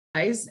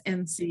guys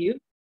and see you.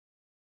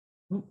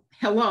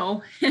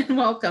 Hello and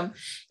welcome.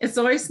 It's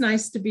always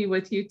nice to be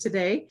with you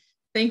today.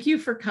 Thank you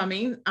for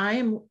coming. I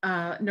am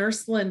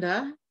Nurse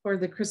Linda for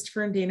the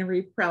Christopher and Dana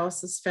Reeve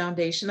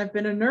Foundation. I've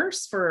been a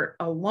nurse for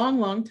a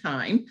long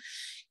time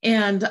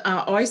and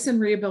always in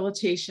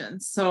rehabilitation.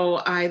 So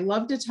I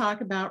love to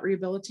talk about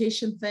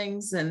rehabilitation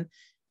things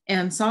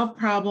and solve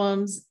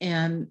problems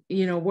and,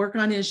 work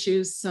on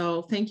issues.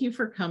 So thank you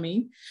for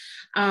coming.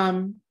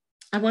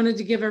 I wanted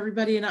to give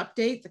everybody an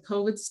update. The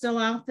COVID's still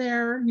out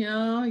there.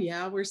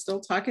 Yeah, we're still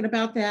talking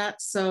about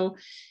that. So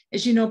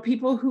as you know,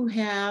 people who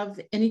have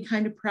any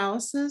kind of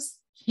paralysis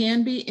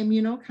can be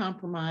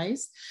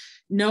immunocompromised.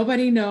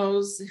 Nobody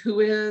knows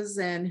who is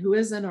and who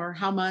isn't, or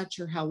how much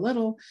or how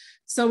little.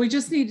 So we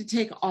just need to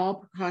take all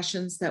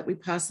precautions that we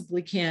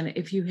possibly can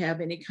if you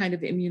have any kind of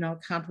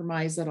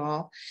immunocompromise at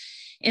all.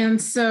 And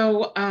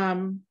so,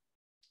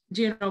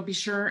 be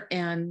sure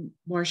and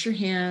wash your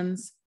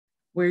hands,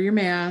 wear your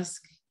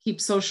mask, keep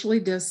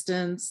socially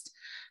distanced.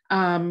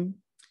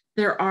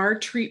 There are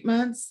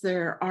treatments,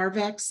 there are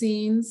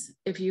vaccines.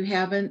 If you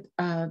haven't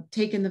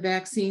taken the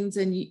vaccines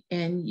and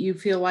you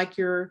feel like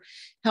your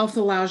health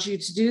allows you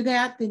to do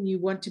that, then you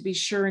want to be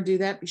sure and do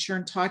that. Be sure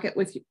and talk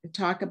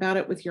about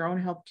it with your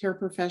own healthcare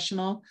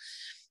professional.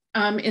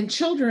 In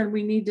children,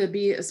 we need to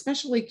be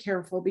especially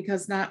careful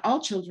because not all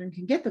children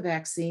can get the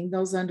vaccine.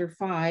 Those under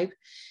 5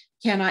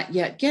 cannot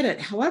yet get it.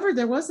 However,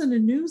 there wasn't a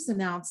news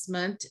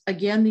announcement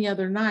again the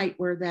other night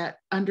where that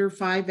under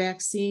 5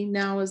 vaccine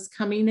now is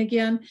coming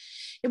again.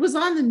 It was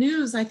on the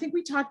news. I think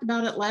we talked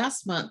about it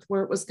last month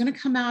where it was going to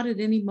come out at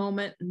any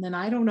moment. And then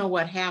I don't know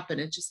what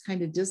happened. It just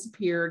kind of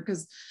disappeared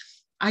because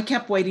I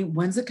kept waiting.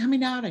 When's it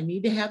coming out? I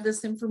need to have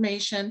this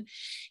information.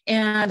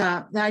 And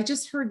I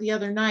just heard the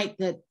other night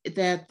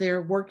that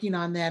they're working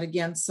on that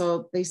again.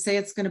 So they say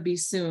it's going to be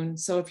soon.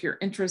 So if you're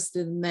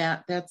interested in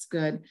that, that's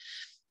good.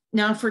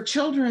 Now, for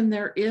children,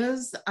 there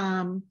is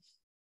a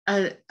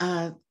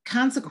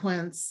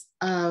consequence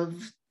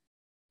of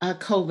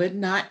COVID.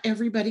 Not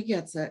everybody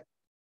gets it.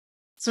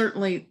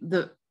 Certainly,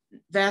 the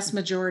vast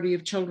majority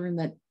of children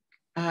that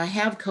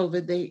have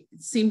COVID, they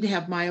seem to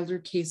have milder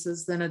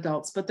cases than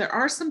adults. But there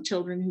are some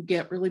children who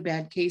get really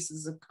bad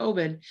cases of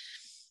COVID.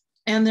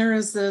 And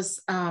there's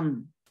this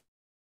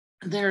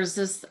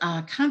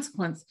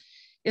consequence.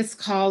 It's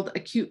called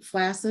acute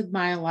flaccid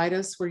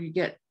myelitis, where you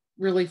get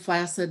really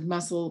flaccid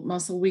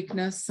muscle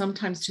weakness,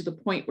 sometimes to the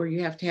point where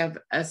you have to have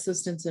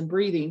assistance in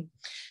breathing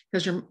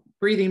because your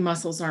breathing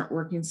muscles aren't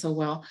working so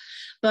well.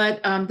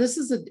 But this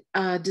is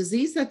a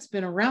disease that's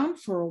been around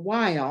for a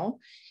while.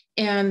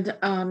 And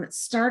it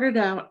started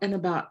out in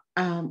about,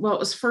 it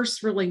was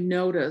first really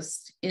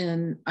noticed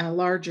in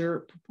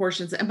larger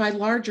proportions. And by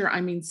larger, I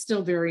mean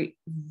still very,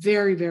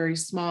 very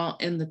small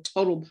in the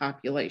total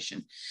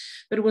population.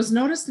 But it was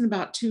noticed in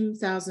about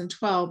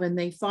 2012, and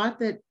they thought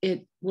that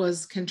it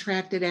was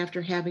contracted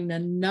after having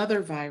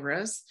another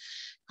virus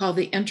called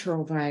the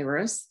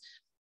enterovirus.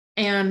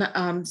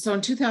 And so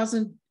in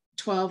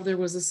 2012, there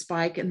was a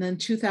spike, and then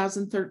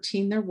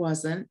 2013, there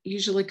wasn't.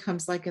 Usually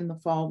comes like in the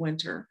fall,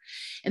 winter.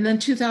 And then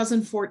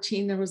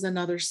 2014, there was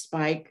another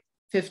spike.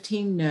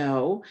 15,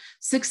 no.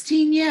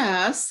 16,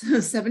 yes.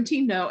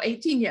 17, no.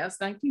 18, yes.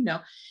 19, no.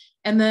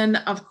 And then,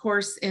 of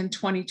course, in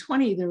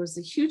 2020, there was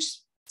a huge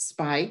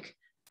spike.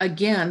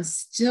 Again,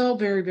 still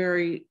very,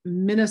 very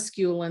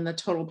minuscule in the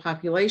total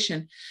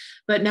population.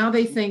 But now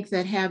they think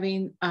that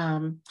having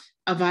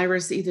a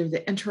virus, either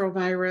the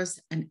enterovirus,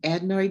 an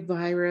adenoid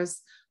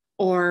virus,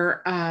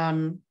 or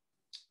the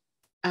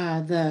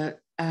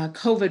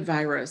COVID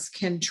virus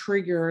can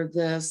trigger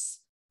this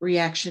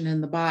reaction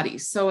in the body.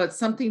 So it's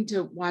something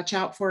to watch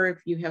out for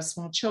if you have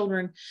small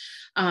children.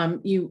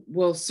 You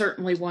will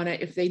certainly want to,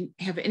 if they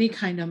have any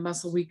kind of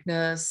muscle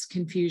weakness,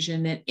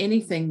 confusion, and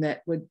anything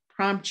that would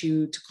prompt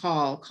you to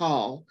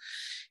call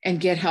and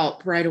get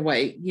help right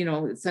away.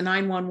 It's a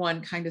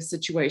 911 kind of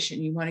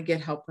situation. You want to get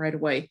help right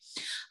away.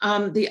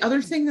 The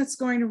other thing that's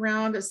going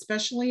around,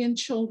 especially in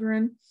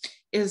children,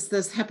 is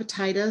this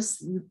hepatitis.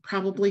 You've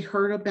probably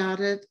heard about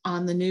it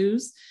on the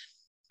news.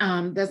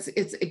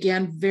 It's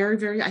again,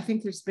 very, I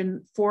think there's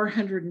been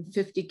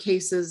 450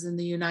 cases in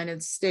the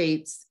United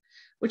States,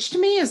 which to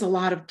me is a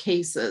lot of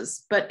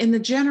cases, but in the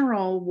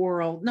general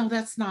world, no,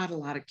 that's not a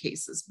lot of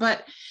cases.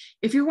 But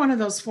if you're one of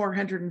those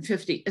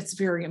 450, it's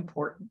very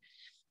important.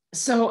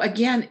 So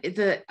again,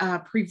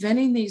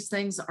 preventing these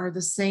things are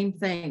the same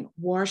thing.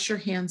 Wash your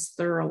hands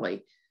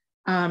thoroughly.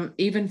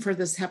 Even for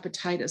this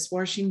hepatitis,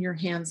 washing your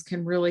hands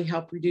can really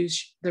help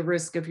reduce the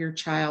risk of your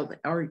child,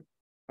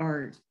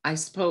 or I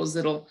suppose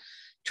it'll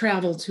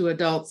travel to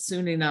adults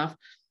soon enough.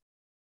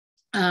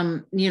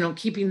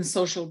 Keeping the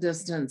social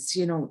distance,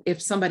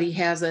 if somebody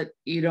has it,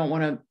 you don't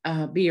want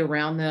to be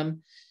around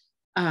them,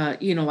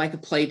 like a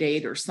play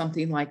date or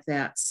something like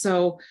that.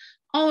 So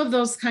all of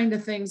those kind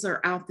of things are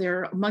out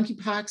there.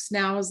 Monkeypox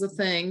now is a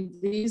thing.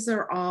 These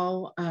are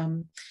all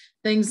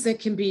things that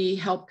can be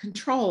help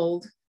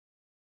controlled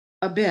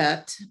a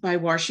bit by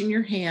washing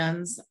your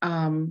hands,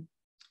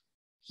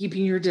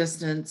 keeping your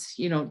distance,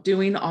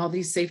 doing all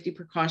these safety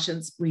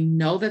precautions. We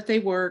know that they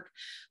work.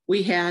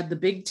 We had the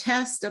big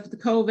test of the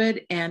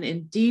COVID, and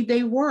indeed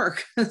they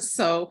work.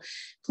 So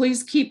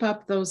please keep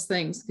up those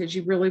things because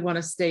you really want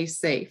to stay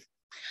safe.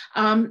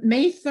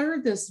 May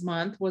 3rd this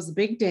month was a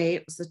big day.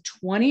 It was the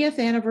 20th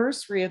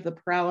anniversary of the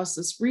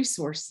Paralysis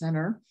Resource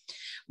Center,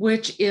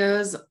 which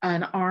is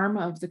an arm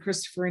of the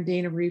Christopher and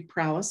Dana Reeve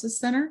Paralysis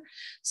Center.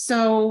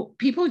 So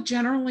people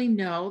generally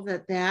know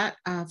that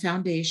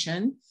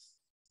foundation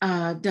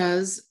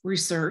does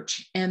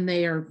research, and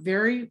they are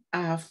very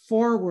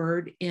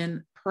forward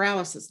in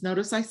paralysis.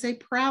 Notice I say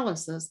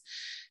paralysis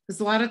because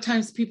a lot of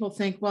times people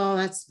think, well,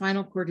 that's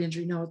spinal cord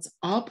injury. No, it's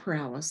all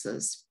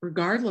paralysis,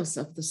 regardless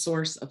of the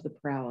source of the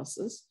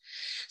paralysis.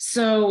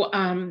 So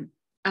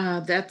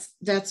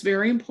that's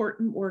very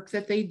important work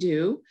that they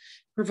do.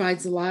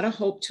 Provides a lot of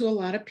hope to a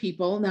lot of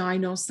people. Now, I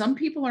know some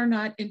people are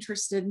not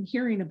interested in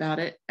hearing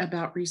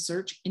about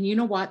research, and you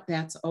know what?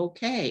 That's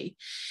okay.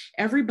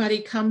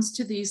 Everybody comes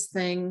to these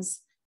things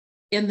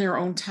in their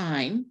own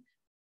time.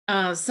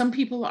 Some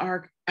people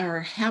are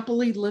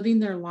happily living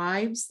their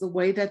lives the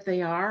way that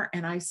they are,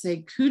 and I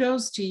say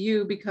kudos to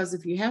you, because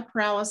if you have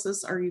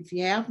paralysis or if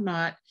you have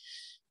not,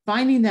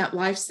 finding that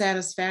life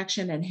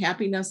satisfaction and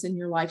happiness in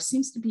your life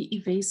seems to be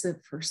evasive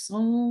for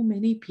so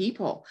many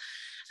people,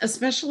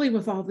 especially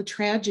with all the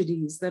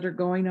tragedies that are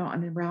going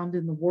on around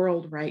in the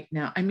world right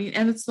now. I mean,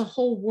 and it's the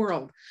whole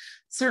world.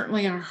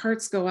 Certainly our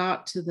hearts go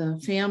out to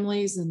the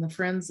families and the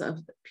friends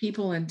of the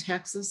people in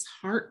Texas.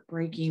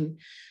 Heartbreaking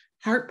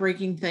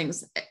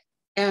things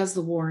as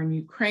the war in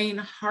Ukraine,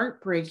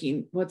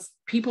 heartbreaking what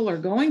people are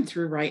going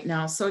through right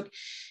now. So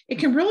it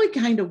can really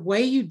kind of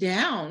weigh you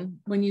down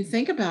when you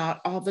think about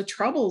all the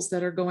troubles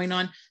that are going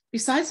on,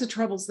 besides the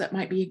troubles that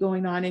might be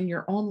going on in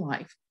your own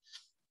life.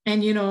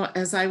 And,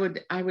 as I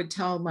would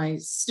tell my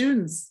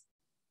students,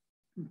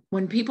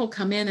 when people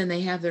come in and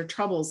they have their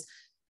troubles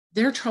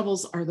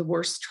are the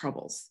worst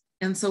troubles.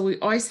 And so we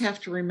always have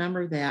to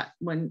remember that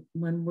when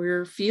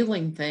we're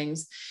feeling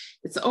things,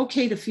 it's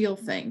okay to feel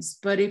things.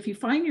 But if you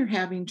find you're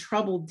having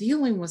trouble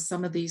dealing with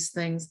some of these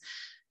things,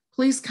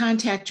 please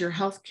contact your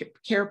health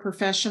care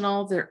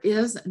professional. There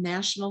is a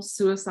national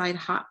suicide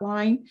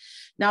hotline.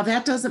 Now,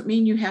 that doesn't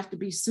mean you have to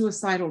be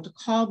suicidal to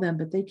call them,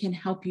 but they can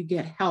help you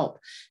get help.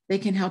 They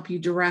can help you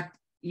direct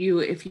you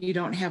if you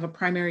don't have a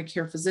primary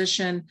care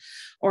physician,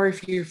 or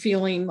if you're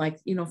feeling like,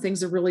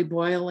 things are really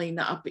boiling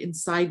up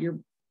inside your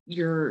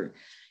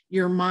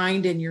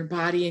mind and your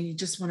body, and you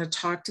just want to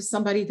talk to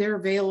somebody, they're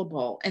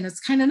available. And it's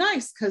kind of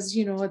nice because,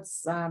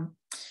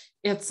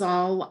 it's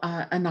all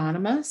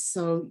anonymous.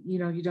 So,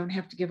 you don't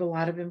have to give a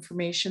lot of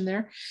information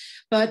there,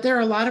 but there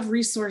are a lot of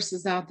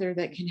resources out there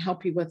that can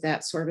help you with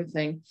that sort of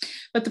thing.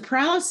 But the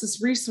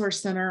Paralysis Resource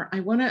Center,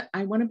 I want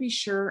to be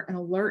sure and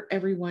alert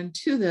everyone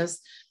to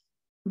this,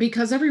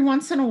 because every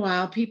once in a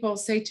while people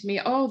say to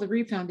me, oh, the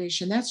Reeve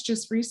Foundation, that's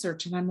just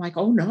research. And I'm like,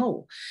 oh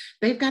no,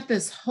 they've got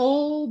this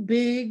whole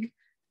big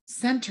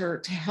center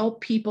to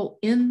help people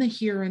in the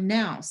here and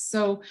now.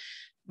 So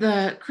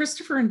the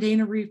Christopher and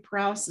Dana Reeve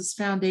Paralysis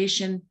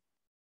Foundation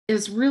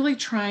is really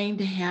trying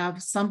to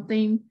have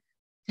something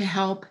to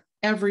help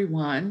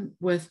everyone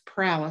with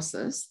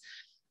paralysis.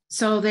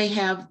 So they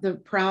have the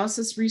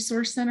Paralysis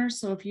Resource Center.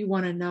 So if you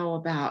want to know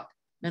about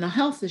mental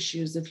health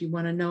issues, if you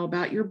want to know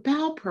about your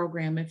BOW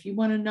program, if you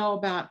want to know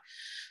about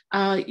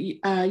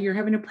you're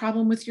having a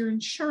problem with your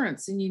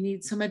insurance and you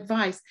need some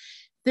advice,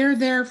 they're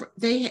there.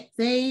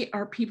 They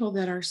are people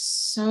that are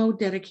so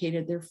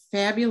dedicated. They're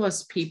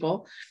fabulous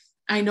people.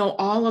 I know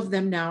all of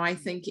them now, I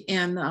think,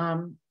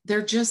 and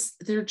they're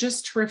just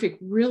terrific,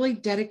 really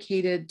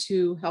dedicated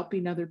to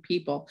helping other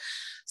people.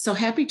 So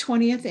happy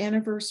 20th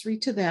anniversary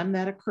to them.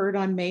 That occurred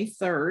on May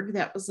 3rd.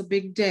 That was a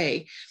big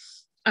day.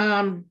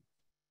 I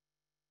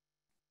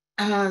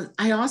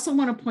also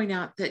want to point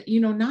out that,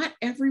 not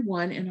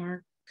everyone in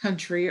our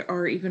country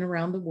or even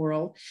around the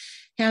world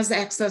has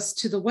access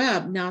to the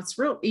web. Now, it's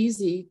real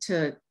easy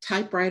to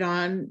type right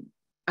on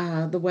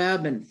the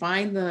web and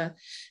find the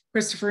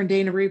Christopher and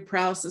Dana Reeve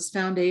Paralysis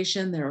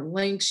Foundation. There are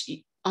links,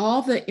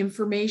 all the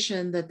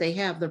information that they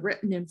have, the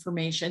written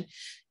information.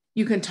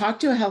 You can talk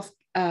to a health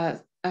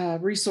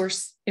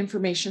resource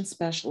information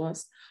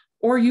specialist,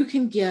 or you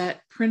can get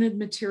printed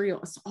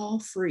material. It's all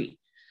free.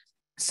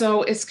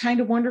 So it's kind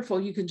of wonderful.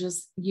 You can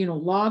just,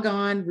 log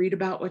on, read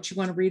about what you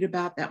want to read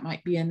about. That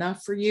might be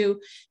enough for you.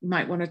 You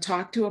might want to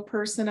talk to a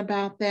person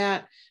about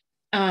that.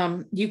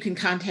 You can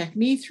contact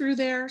me through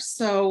there.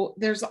 So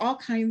there's all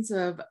kinds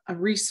of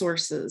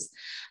resources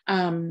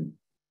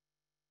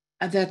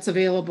that's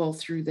available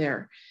through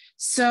there.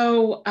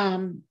 So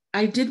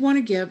I did want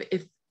to give,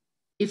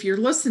 if you're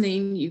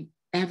listening, you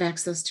have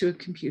access to a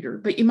computer,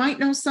 but you might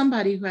know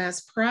somebody who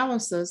has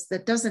paralysis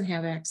that doesn't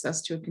have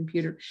access to a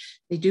computer.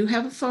 They do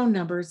have a phone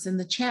number. It's in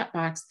the chat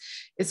box.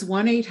 It's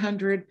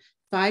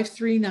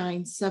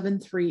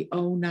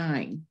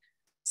 1-800-539-7309.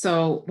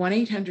 So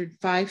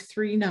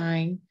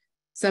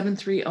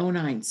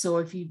 1-800-539-7309. So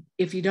if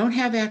you don't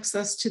have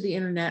access to the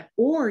internet,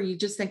 or you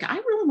just think, I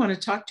really want to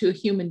talk to a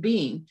human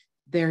being,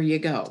 there you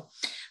go.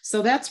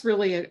 So that's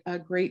really a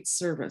great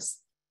service.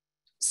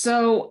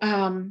 So,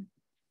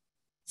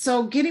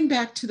 so getting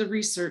back to the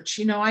research,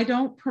 you know, I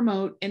don't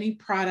promote any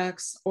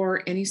products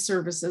or any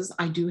services.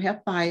 I do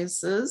have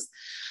biases.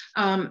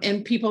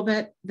 And people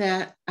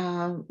that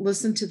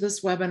listen to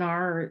this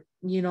webinar,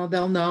 you know,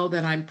 they'll know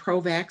that I'm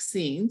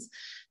pro-vaccines.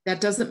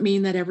 That doesn't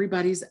mean that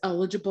everybody's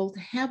eligible to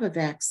have a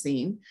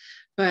vaccine,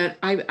 but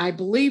I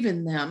believe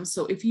in them.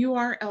 So if you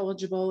are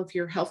eligible, if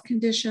your health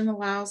condition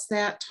allows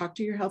that, talk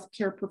to your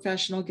healthcare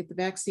professional, get the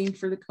vaccine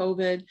for the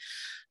COVID.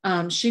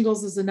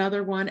 Shingles is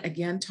another one.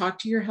 Again, talk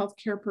to your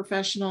healthcare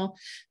professional.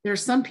 There are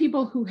some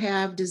people who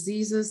have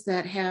diseases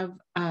that have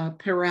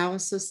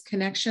paralysis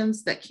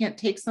connections that can't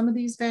take some of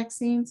these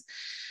vaccines.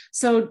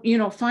 So, you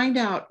know, find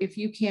out if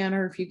you can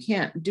or if you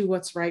can't, do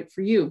what's right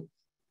for you.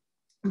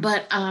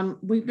 But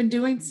we've been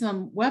doing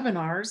some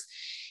webinars,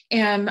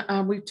 and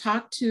we've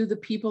talked to the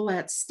people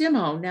at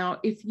STIMO. Now,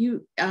 if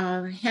you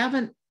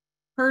haven't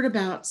heard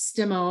about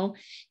STIMO,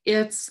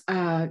 it's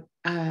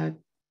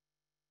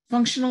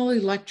functional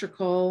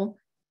electrical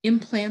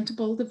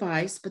implantable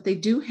device, but they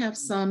do have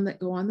some that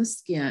go on the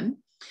skin.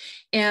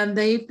 And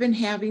they've been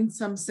having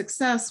some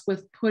success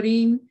with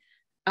putting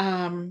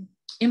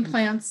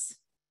implants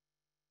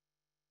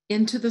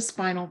into the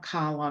spinal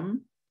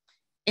column.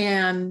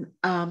 And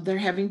they're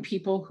having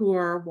people who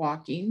are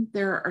walking.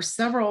 There are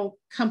several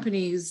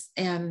companies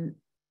and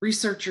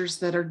researchers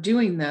that are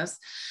doing this.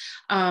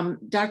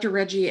 Dr.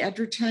 Reggie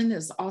Edgerton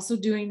is also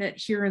doing it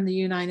here in the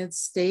United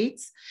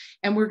States.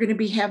 And we're going to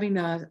be having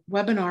a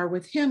webinar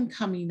with him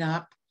coming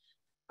up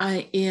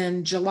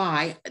in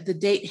July. The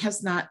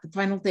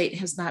final date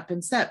has not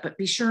been set, but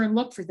be sure and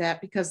look for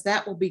that, because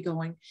that will be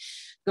going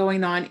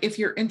on. If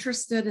you're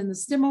interested in the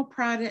STIMO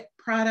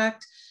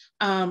product,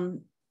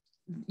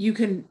 you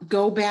can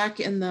go back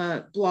in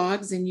the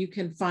blogs and you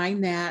can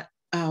find that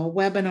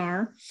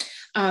webinar.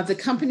 The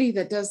company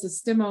that does the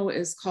STIMO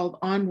is called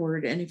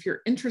Onward. And if you're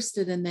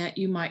interested in that,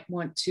 you might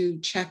want to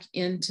check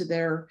into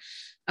their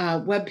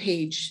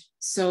webpage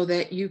so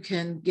that you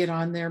can get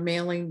on their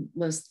mailing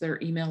list, their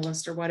email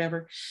list or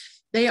whatever.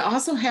 They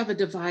also have a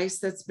device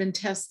that's been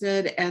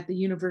tested at the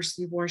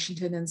University of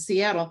Washington in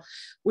Seattle,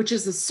 which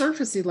is a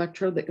surface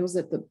electrode that goes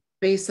at the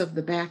base of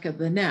the back of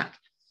the neck.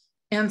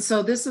 And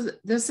so this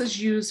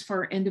is used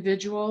for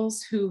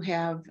individuals who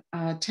have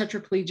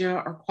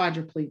tetraplegia or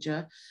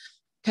quadriplegia.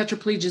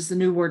 Tetraplegia is the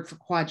new word for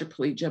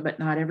quadriplegia, but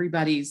not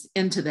everybody's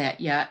into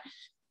that yet.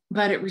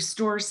 But it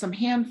restores some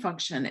hand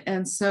function.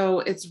 And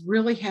so it's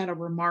really had a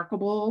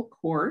remarkable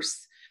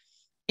course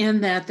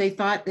in that they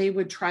thought they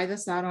would try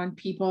this out on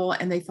people.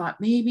 And they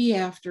thought maybe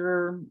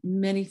after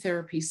many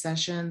therapy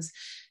sessions,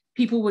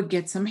 people would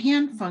get some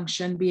hand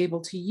function, be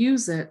able to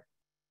use it,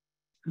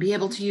 be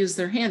able to use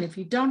their hand. If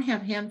you don't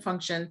have hand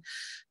function,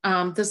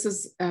 this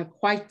is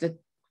quite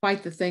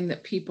the thing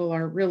that people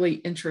are really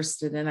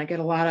interested in. I get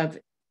a lot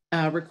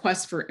of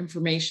requests for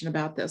information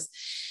about this.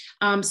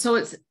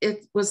 So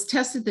it was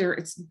tested there.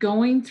 It's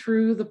going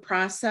through the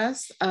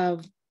process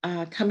of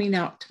coming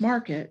out to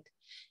market,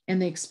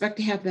 and they expect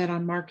to have that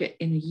on market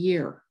in a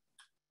year.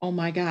 Oh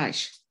my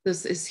gosh,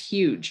 this is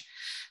huge.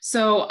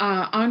 So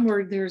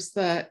Onward, there's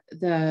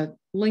the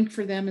link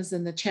for them is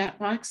in the chat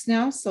box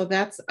now. So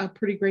that's a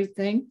pretty great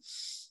thing.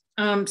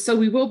 So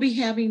we will be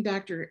having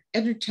Dr.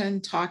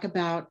 Edgerton talk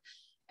about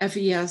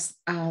FES,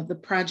 the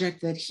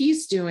project that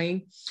he's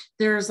doing.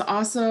 There's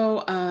also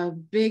a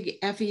big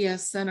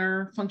FES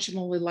center,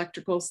 Functional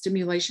Electrical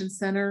Stimulation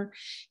Center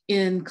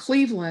in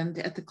Cleveland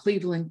at the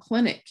Cleveland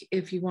Clinic,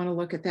 if you want to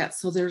look at that.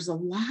 So there's a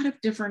lot of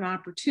different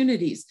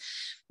opportunities.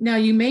 Now,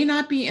 you may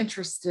not be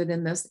interested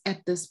in this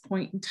at this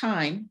point in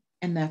time,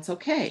 and that's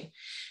okay.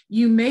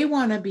 You may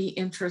want to be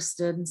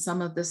interested in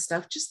some of this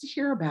stuff just to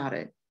hear about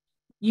it.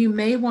 You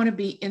may want to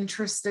be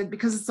interested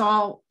because it's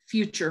all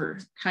future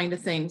kind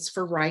of things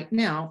for right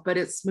now, but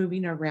it's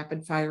moving at a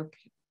rapid fire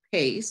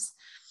pace.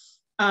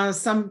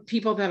 Some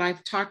people that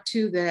I've talked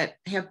to that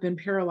have been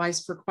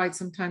paralyzed for quite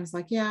some time is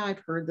like, yeah,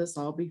 I've heard this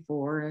all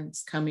before and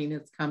it's coming,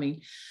 it's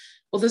coming.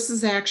 Well, this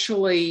is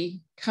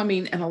actually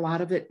coming and a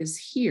lot of it is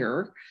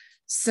here.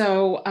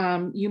 So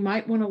you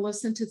might want to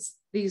listen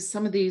to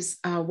some of these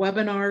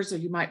webinars, or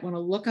you might want to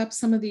look up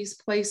some of these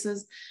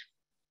places,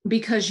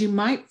 because you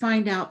might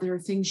find out there are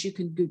things you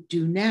can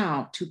do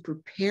now to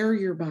prepare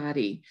your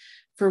body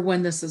for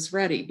when this is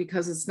ready,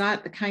 because it's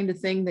not the kind of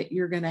thing that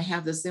you're going to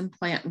have this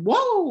implant,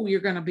 whoa, you're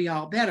going to be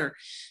all better.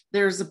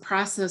 There's a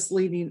process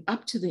leading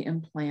up to the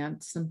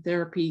implant, some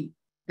therapy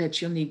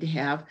that you'll need to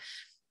have.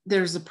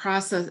 There's a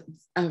process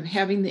of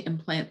having the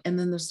implant, and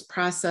then there's the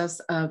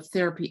process of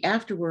therapy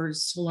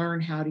afterwards to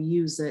learn how to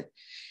use it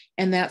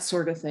and that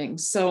sort of thing.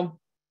 So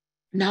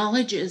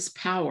knowledge is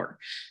power.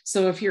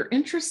 So if you're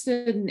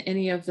interested in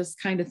any of this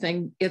kind of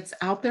thing, it's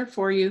out there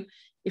for you.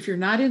 If you're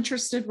not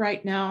interested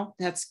right now,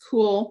 that's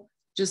cool.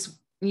 Just,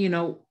 you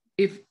know,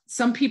 if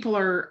some people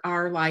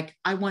are like,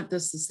 I want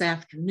this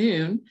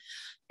afternoon,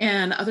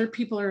 and other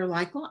people are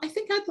like, well, I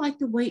think I'd like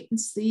to wait and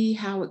see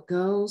how it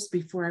goes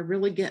before I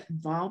really get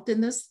involved in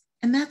this.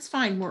 And that's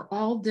fine. We're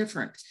all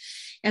different.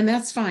 And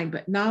that's fine.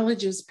 But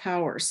knowledge is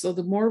power. So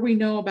the more we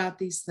know about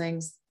these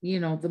things,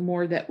 the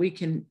more that we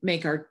can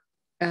make our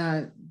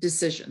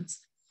decisions.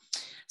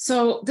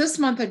 So this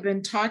month I've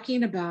been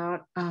talking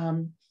about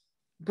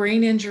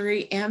brain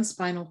injury and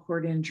spinal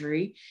cord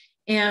injury.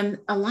 And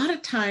a lot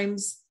of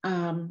times,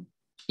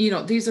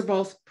 these are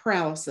both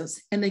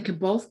paralysis, and they can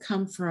both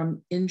come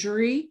from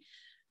injury,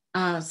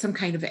 some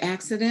kind of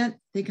accident.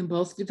 They can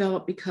both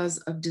develop because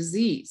of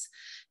disease.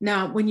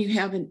 Now, when you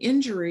have an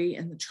injury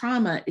and the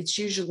trauma, it's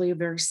usually a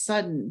very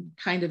sudden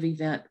kind of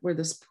event where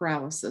this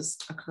paralysis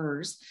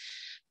occurs.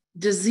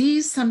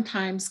 Disease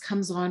sometimes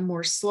comes on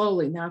more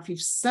slowly. Now, if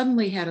you've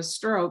suddenly had a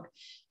stroke,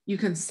 you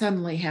can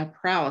suddenly have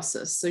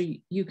paralysis. So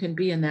you can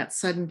be in that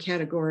sudden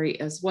category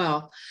as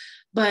well.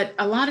 But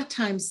a lot of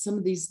times, some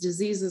of these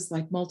diseases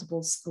like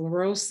multiple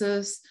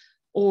sclerosis,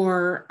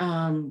 or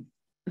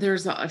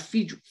there's a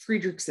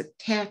Friedreich's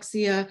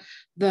ataxia,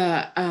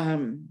 the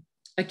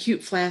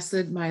acute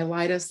flaccid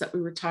myelitis that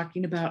we were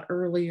talking about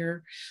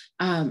earlier,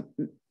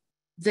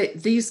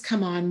 these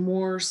come on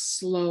more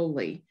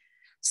slowly.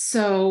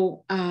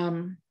 So,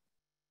 some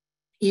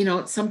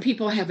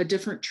people have a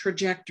different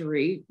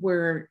trajectory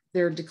where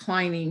they're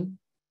declining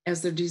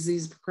as their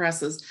disease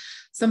progresses.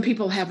 Some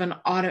people have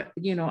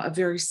a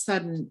very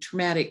sudden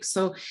traumatic.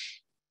 So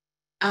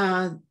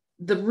the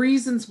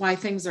reasons why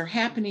things are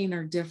happening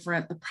are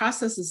different. The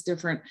process is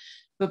different,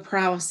 but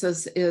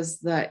paralysis is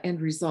the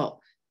end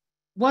result.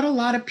 What a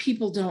lot of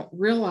people don't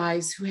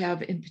realize who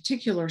have, in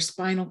particular,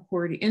 spinal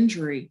cord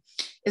injury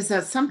is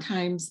that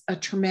sometimes a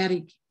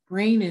traumatic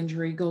brain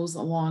injury goes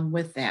along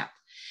with that.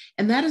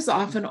 And that is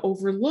often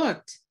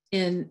overlooked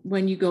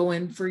when you go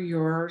in for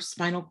your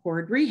spinal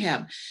cord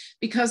rehab,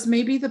 because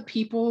maybe the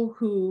people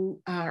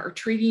who are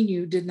treating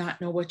you did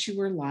not know what you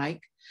were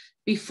like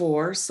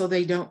before, so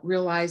they don't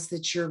realize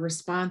that your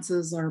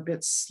responses are a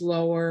bit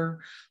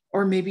slower,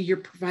 or maybe you're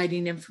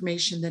providing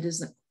information that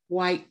isn't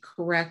quite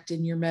correct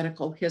in your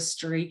medical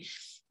history.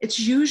 It's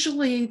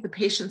usually the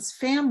patient's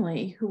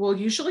family who will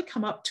usually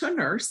come up to a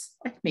nurse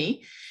like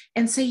me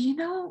and say,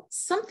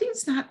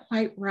 something's not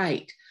quite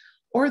right.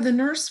 Or the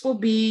nurse will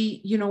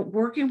be,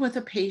 working with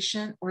a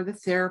patient, or the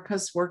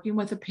therapist working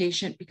with a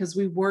patient, because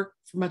we work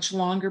for much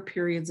longer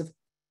periods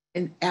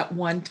at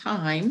one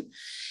time.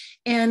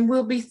 And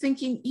we'll be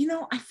thinking,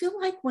 I feel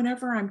like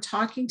whenever I'm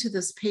talking to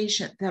this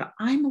patient that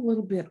I'm a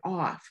little bit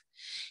off.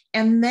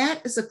 And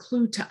that is a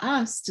clue to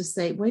us to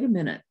say, wait a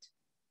minute,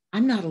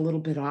 I'm not a little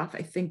bit off.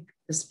 I think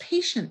this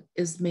patient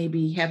is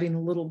maybe having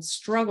a little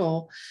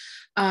struggle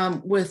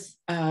with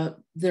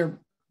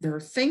their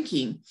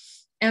thinking.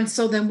 And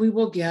so then we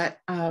will get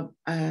a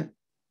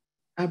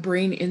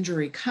brain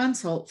injury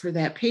consult for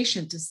that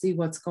patient to see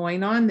what's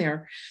going on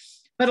there.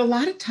 But a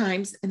lot of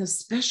times, and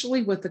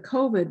especially with the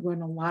COVID,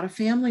 when a lot of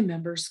family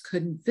members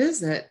couldn't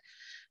visit,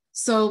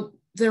 so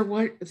there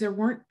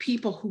weren't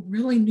people who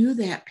really knew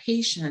that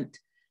patient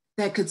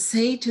that could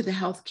say to the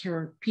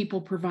healthcare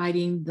people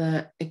providing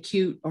the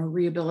acute or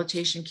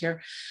rehabilitation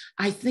care,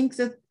 I think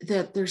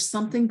that there's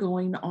something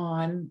going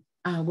on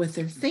with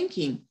their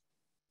thinking.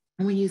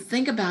 And when you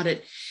think about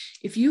it,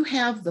 if you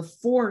have the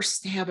force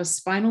to have a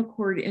spinal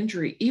cord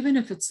injury, even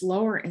if it's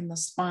lower in the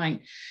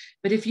spine,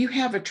 but if you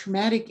have a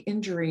traumatic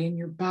injury and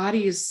your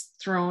body is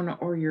thrown,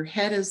 or your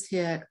head is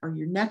hit, or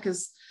your neck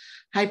is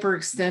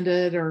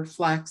hyperextended or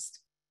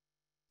flexed,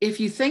 if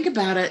you think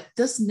about it,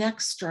 this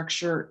neck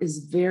structure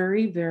is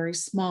very, very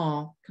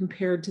small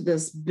compared to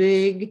this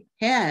big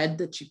head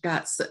that you've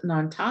got sitting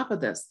on top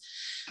of this.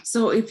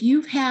 So if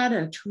you've had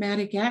a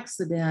traumatic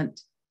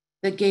accident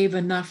that gave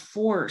enough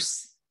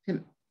force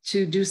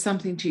to do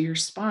something to your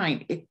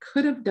spine, it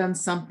could have done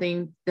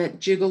something that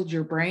jiggled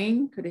your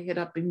brain, could have hit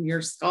up in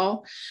your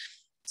skull.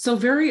 So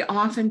very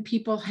often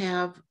people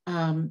have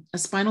a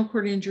spinal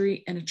cord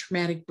injury and a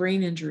traumatic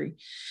brain injury.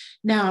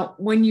 Now,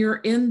 when you're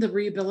in the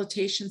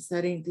rehabilitation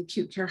setting, the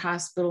acute care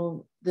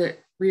hospital, the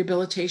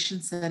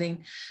rehabilitation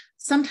setting,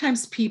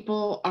 sometimes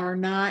people are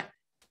not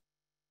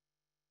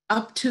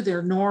up to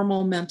their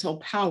normal mental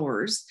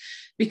powers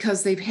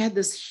because they've had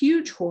this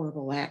huge,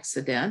 horrible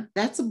accident.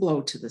 That's a blow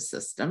to the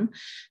system.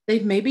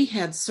 They've maybe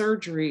had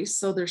surgery,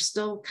 so they're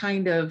still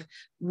kind of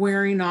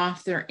wearing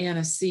off their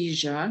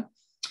anesthesia.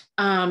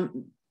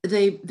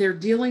 They're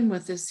dealing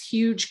with this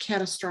huge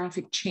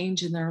catastrophic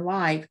change in their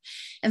life.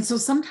 And so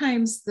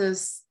sometimes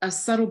a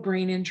subtle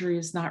brain injury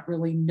is not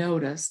really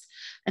noticed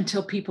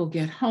until people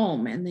get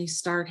home and they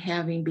start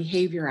having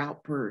behavior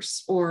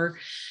outbursts, or,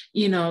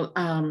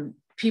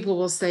 people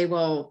will say,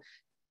 well,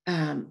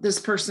 this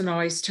person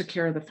always took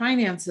care of the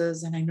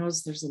finances, and I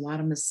noticed there's a lot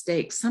of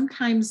mistakes.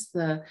 Sometimes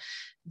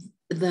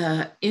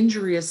the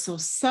injury is so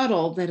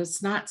subtle that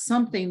it's not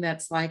something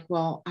that's like,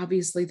 well,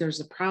 obviously there's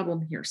a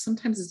problem here.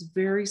 Sometimes it's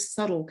very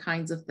subtle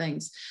kinds of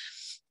things.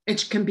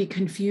 It can be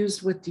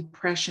confused with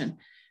depression.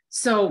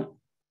 So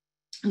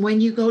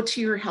when you go to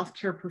your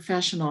healthcare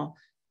professional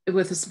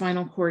with a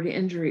spinal cord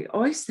injury,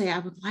 always say, I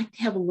would like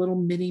to have a little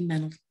mini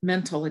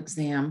mental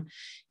exam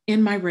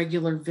in my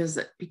regular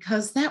visit,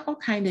 because that will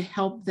kind of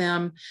help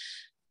them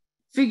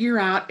figure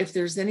out if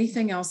there's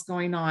anything else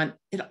going on.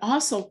 It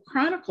also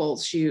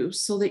chronicles you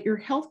so that your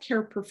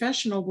healthcare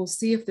professional will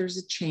see if there's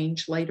a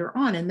change later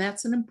on. And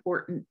that's an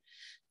important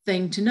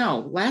thing to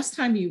know. Last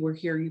time you were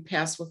here, you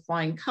passed with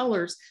flying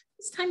colors.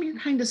 This time you're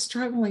kind of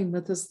struggling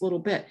with this little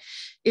bit.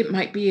 It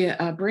might be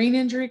a brain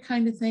injury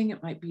kind of thing.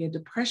 It might be a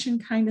depression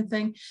kind of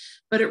thing,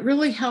 but it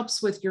really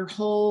helps with your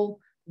whole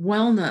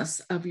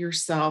wellness of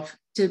yourself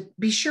to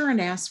be sure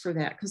and ask for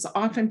that, because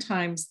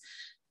oftentimes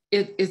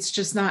it's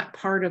just not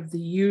part of the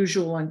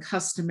usual and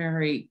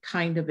customary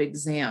kind of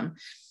exam.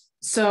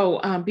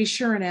 So be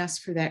sure and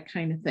ask for that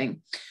kind of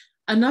thing.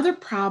 Another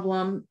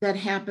problem that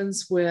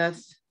happens with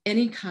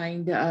any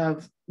kind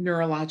of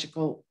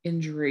neurological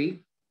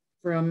injury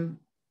from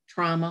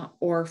trauma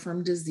or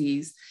from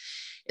disease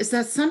is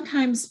that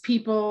sometimes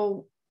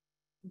people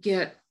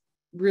get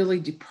really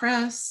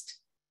depressed.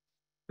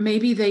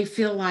 Maybe they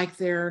feel like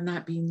they're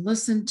not being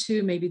listened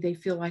to. Maybe they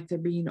feel like they're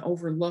being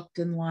overlooked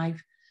in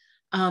life.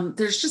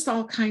 There's just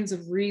all kinds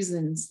of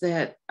reasons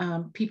that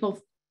people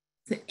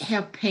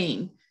have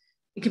pain.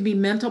 It can be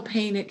mental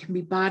pain, it can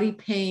be body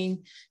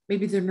pain.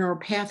 Maybe their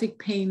neuropathic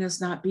pain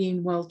is not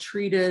being well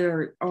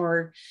treated,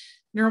 or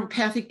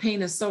neuropathic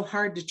pain is so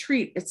hard to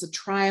treat. It's a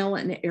trial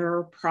and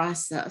error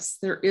process.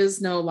 There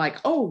is no like,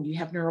 oh, you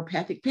have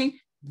neuropathic pain,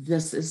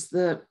 this is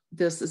the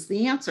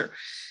answer.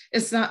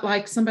 It's not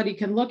like somebody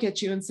can look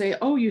at you and say,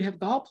 oh, you have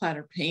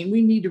gallbladder pain,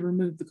 we need to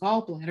remove the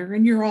gallbladder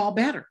and you're all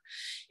better.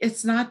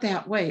 It's not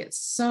that way. It's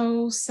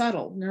so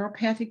subtle.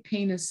 Neuropathic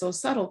pain is so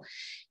subtle,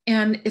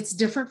 and it's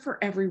different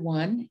for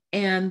everyone.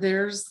 And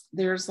there's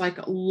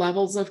like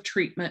levels of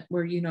treatment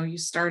where, you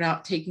start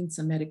out taking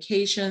some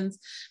medications.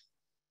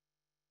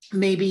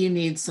 Maybe you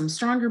need some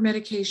stronger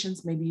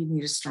medications. Maybe you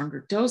need a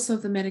stronger dose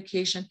of the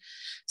medication.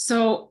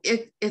 So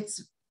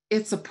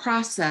it's a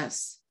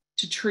process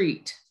to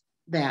treat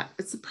that.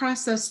 It's a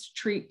process to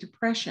treat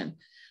depression.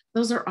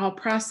 Those are all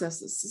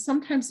processes. So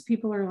sometimes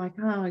people are like,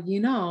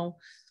 oh,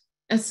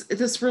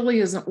 this really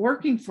isn't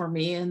working for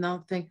me. And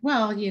they'll think,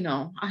 well,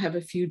 I have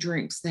a few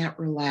drinks, that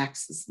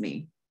relaxes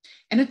me.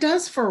 And it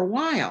does for a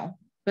while,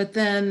 but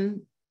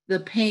then the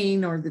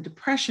pain or the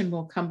depression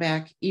will come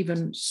back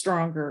even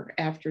stronger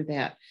after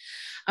that.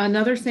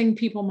 Another thing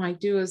people might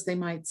do is they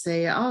might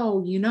say,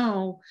 oh,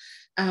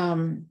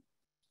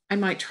 I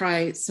might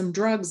try some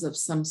drugs of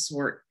some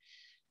sort.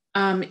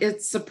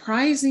 It's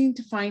surprising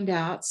to find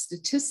out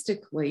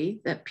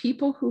statistically that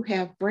people who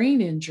have brain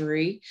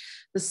injury,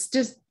 the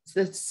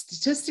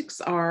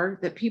statistics are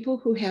that people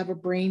who have a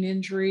brain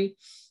injury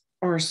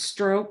or a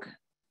stroke,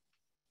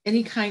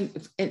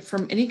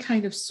 from any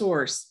kind of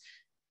source,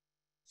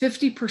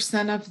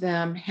 50% of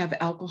them have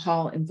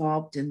alcohol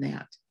involved in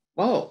that.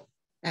 Whoa,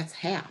 that's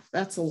half.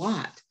 That's a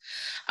lot.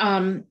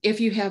 If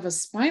you have a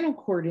spinal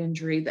cord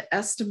injury, the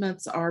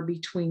estimates are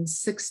between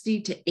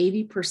 60 to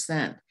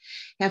 80%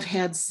 have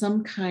had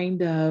some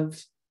kind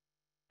of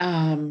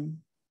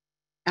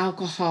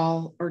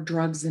alcohol or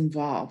drugs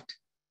involved.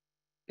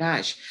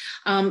 Gosh,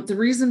 the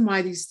reason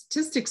why these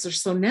statistics are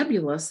so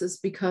nebulous is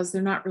because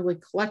they're not really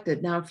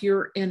collected. Now, if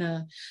you're in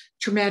a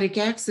traumatic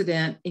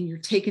accident and you're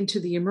taken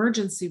to the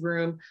emergency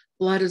room,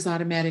 blood is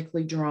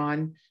automatically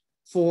drawn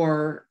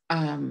for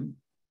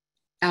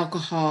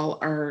alcohol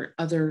or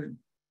other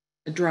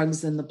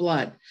drugs in the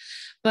blood.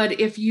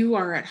 But if you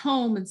are at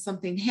home and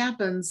something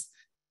happens,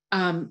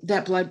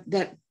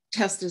 that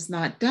test is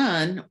not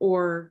done,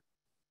 or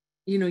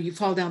you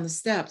fall down the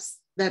steps,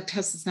 that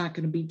test is not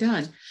going to be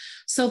done.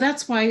 So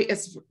that's why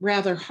it's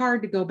rather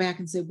hard to go back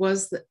and say,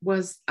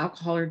 was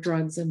alcohol or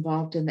drugs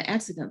involved in the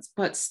accidents?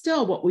 But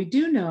still, what we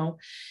do know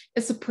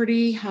is a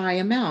pretty high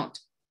amount.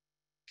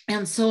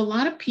 And so a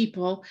lot of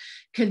people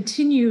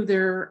continue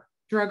their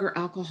drug or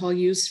alcohol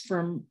use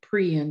from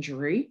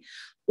pre-injury,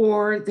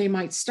 or they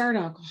might start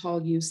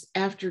alcohol use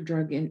after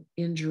drug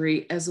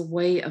injury as a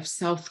way of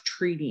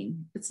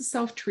self-treating. It's a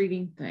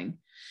self-treating thing.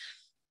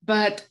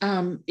 But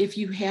if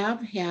you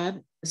have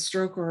had a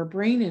stroke or a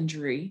brain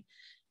injury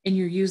and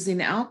you're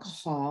using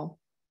alcohol,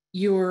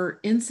 your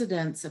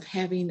incidence of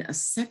having a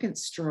second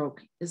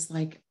stroke is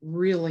like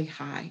really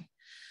high.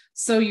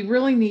 So you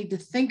really need to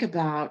think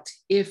about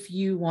if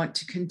you want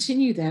to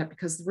continue that,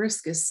 because the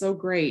risk is so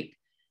great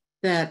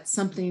that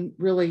something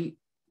really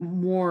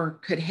more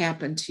could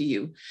happen to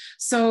you.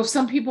 So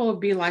some people would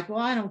be like, well,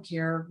 I don't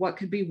care. What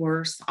could be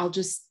worse? I'll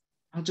just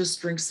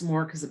drink some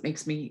more because it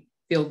makes me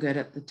feel good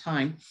at the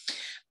time.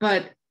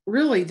 But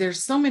really,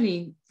 there's so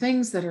many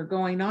things that are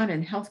going on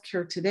in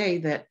healthcare today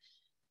that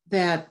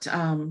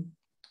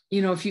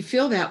if you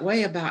feel that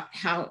way about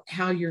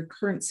how your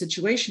current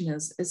situation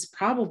is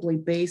probably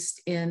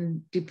based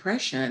in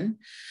depression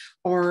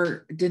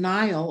or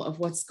denial of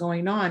what's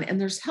going on, and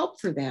there's help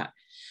for that.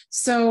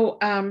 So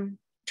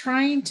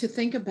trying to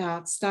think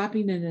about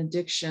stopping an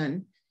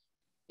addiction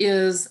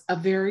is a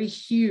very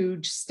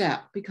huge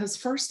step, because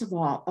first of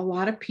all, a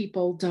lot of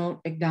people don't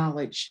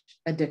acknowledge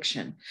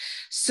addiction.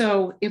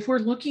 So if we're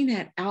looking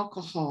at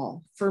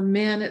alcohol, for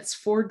men, it's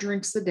 4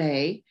 drinks a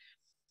day,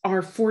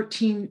 or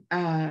 14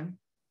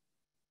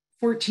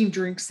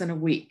 drinks in a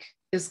week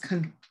is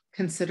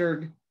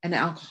considered an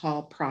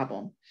alcohol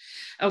problem.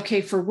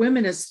 Okay, for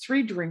women, it's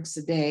 3 drinks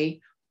a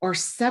day or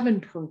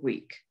 7 per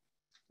week.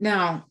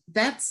 Now,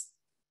 that's,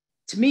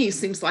 to me,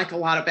 seems like a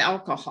lot of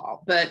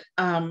alcohol, but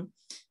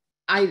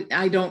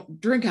I don't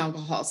drink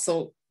alcohol,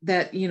 so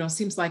that,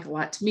 seems like a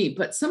lot to me.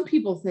 But some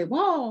people say,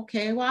 well,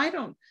 okay, well, I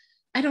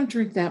don't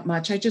drink that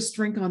much. I just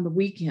drink on the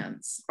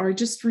weekends, or I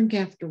just drink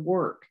after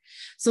work.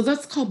 So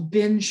that's called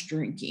binge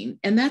drinking.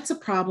 And that's a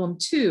problem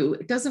too.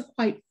 It doesn't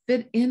quite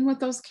fit in with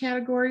those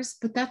categories,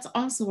 but that's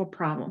also a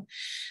problem.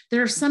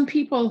 There are some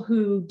people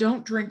who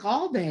don't drink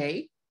all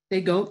day.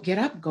 They get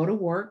up, go to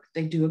work.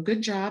 They do a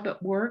good job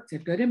at work. They're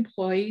good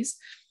employees,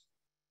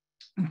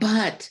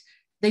 but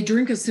they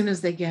drink as soon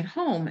as they get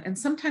home. And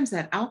sometimes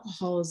that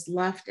alcohol is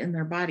left in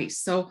their body.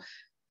 So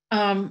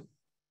a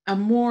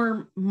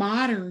more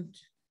modern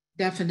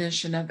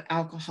definition of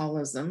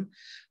alcoholism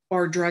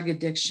or drug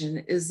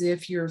addiction is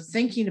if you're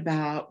thinking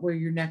about where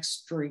your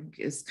next drink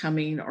is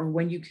coming or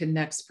when you can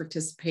next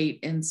participate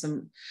in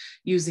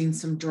using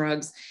some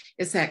drugs.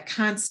 It's that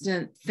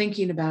constant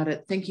thinking about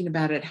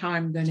it, how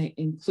I'm going to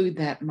include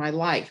that in my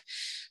life.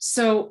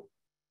 So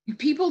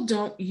people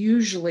don't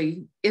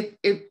usually,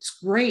 it's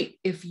great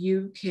if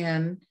you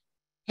can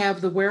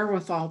have the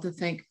wherewithal to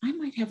think, I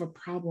might have a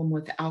problem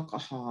with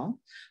alcohol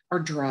or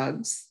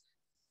drugs.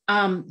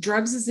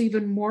 Drugs is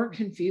even more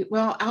confused.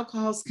 Well,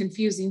 alcohol is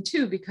confusing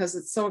too, because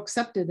it's so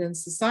accepted in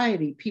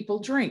society. People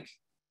drink,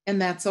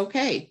 and that's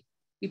okay.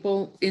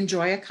 People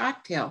enjoy a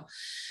cocktail.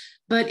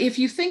 But if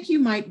you think you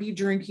might be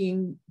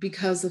drinking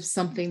because of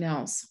something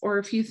else, or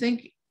if you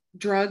think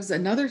drugs,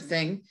 another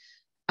thing,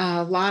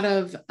 a lot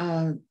of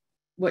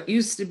what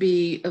used to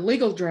be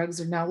illegal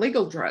drugs are now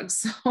legal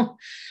drugs.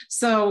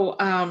 So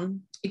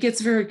it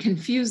gets very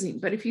confusing.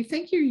 But if you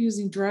think you're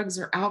using drugs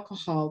or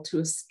alcohol to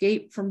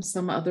escape from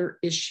some other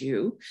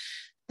issue,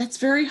 that's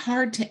very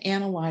hard to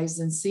analyze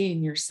and see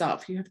in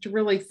yourself. You have to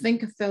really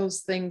think of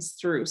those things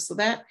through. So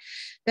that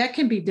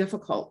can be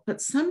difficult. But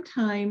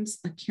sometimes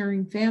a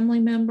caring family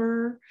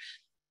member,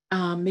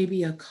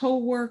 maybe a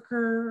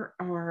coworker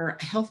or a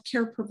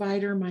healthcare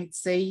provider might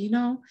say,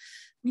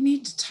 we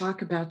need to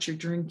talk about your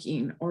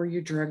drinking or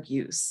your drug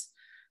use.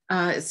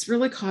 It's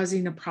really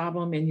causing a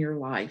problem in your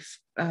life.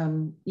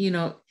 Those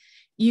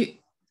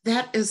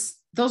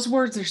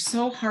words are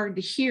so hard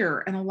to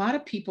hear. And a lot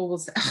of people will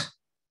say,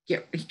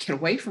 get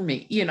away from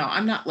me.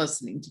 I'm not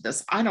listening to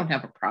this. I don't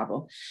have a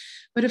problem.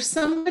 But if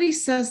somebody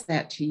says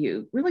that to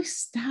you, really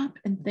stop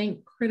and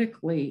think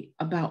critically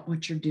about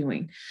what you're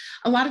doing.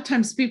 A lot of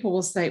times people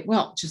will say,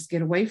 well, just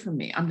get away from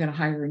me. I'm going to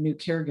hire a new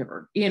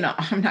caregiver.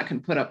 I'm not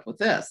going to put up with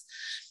this.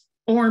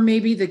 Or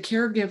maybe the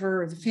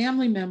caregiver or the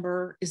family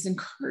member is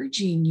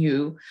encouraging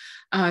you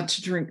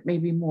to drink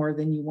maybe more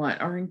than you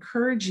want, or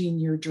encouraging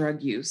your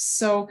drug use.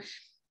 So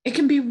it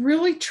can be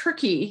really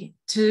tricky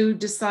to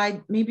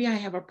decide, maybe I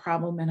have a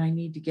problem and I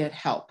need to get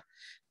help.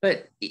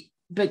 But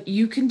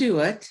you can do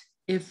it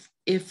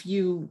if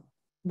you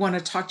want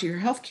to talk to your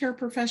healthcare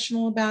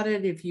professional about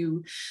it, if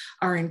you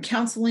are in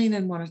counseling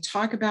and want to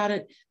talk about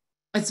it.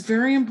 It's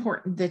very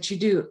important that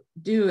you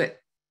do it,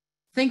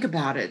 think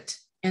about it,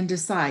 and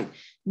decide.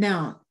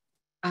 Now,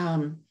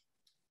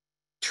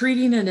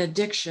 treating an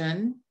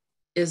addiction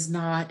is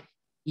not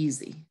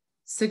easy.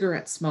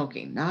 Cigarette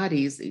smoking, not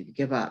easy to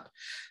give up.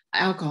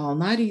 Alcohol,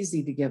 not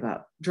easy to give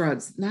up.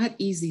 Drugs, not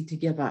easy to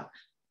give up.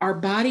 Our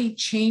body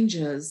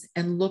changes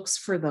and looks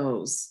for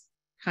those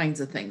kinds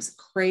of things,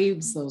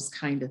 craves those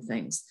kind of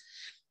things.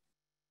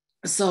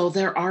 So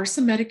there are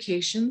some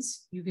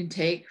medications you can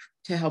take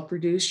to help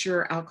reduce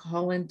your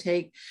alcohol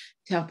intake,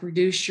 to help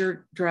reduce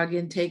your drug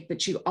intake,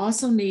 but you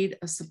also need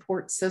a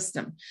support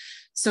system.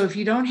 So if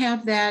you don't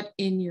have that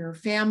in your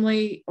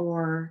family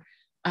or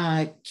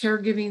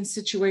caregiving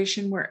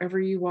situation, wherever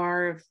you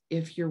are,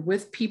 if you're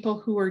with people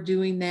who are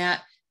doing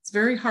that, it's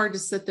very hard to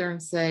sit there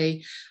and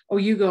say, oh,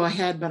 you go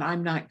ahead, but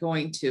I'm not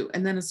going to.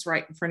 And then it's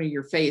right in front of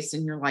your face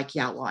and you're like,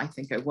 yeah, well, I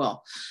think I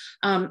will.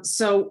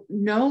 So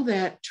know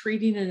that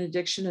treating an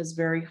addiction is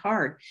very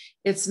hard.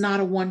 It's not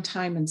a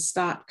one-time and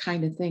stop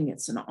kind of thing.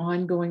 It's an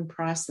ongoing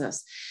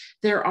process.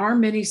 There are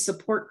many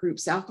support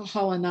groups.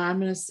 Alcohol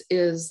Anonymous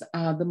is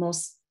the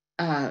most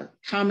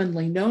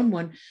commonly known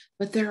one,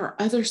 but there are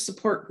other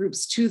support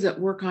groups too that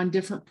work on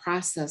different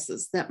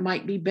processes that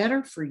might be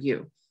better for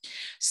you.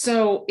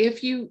 So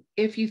if you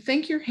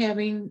think you're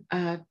having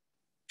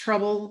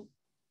trouble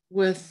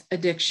with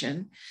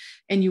addiction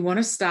and you want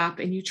to stop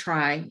and you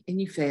try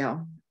and you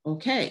fail,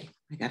 okay,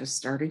 I got to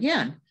start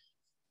again.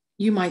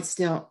 You might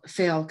still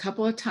fail a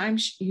couple of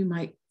times, you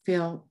might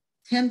fail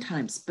 10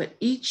 times, but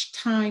each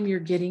time you're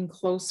getting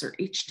closer,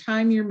 each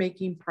time you're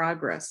making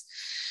progress.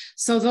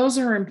 So those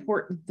are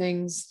important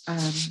things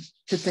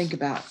to think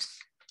about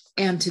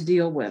and to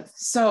deal with.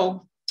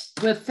 So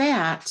with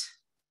that,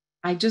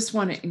 I just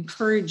want to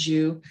encourage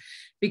you,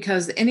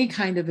 because any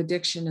kind of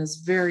addiction is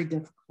very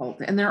difficult.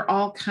 And there are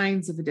all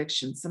kinds of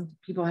addictions. Some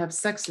people have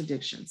sex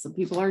addiction. Some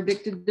people are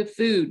addicted to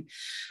food.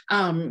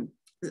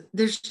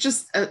 There's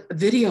just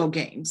video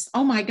games.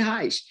 Oh my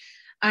gosh.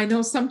 I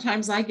know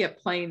sometimes I get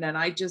plain and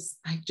I just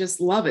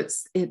love it.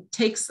 It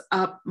takes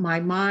up my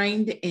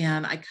mind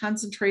and I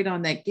concentrate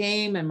on that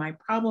game and my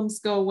problems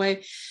go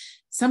away.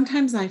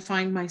 Sometimes I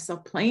find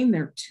myself playing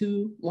there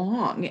too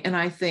long and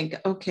I think,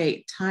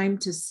 okay, time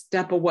to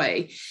step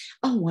away.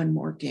 Oh, one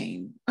more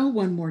game. Oh,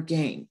 one more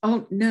game.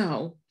 Oh,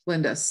 no,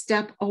 Linda,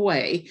 step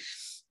away.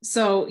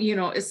 So,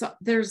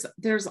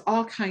 there's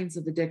all kinds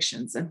of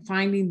addictions, and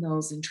finding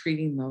those and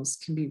treating those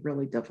can be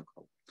really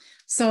difficult.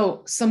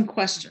 So some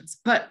questions,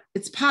 but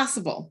it's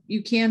possible.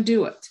 You can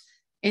do it,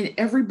 and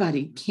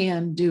everybody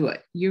can do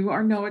it. You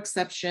are no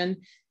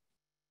exception.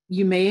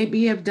 You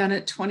maybe have done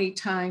it 20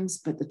 times,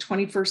 but the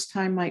 21st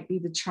time might be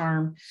the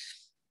charm.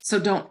 So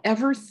don't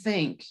ever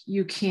think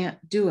you can't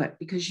do it,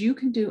 because you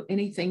can do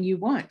anything you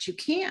want. You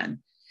can.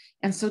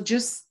 And so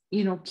just,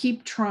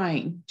 keep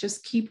trying.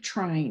 Just keep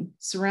trying.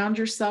 Surround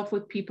yourself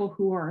with people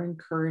who are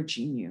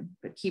encouraging you,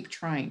 but keep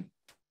trying.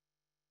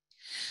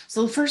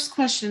 So the first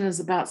question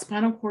is about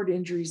spinal cord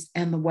injuries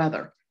and the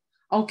weather.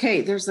 Okay,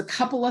 there's a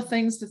couple of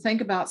things to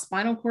think about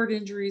spinal cord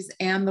injuries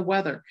and the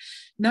weather.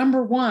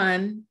 Number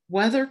one,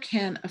 weather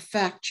can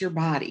affect your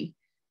body.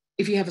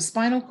 If you have a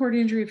spinal cord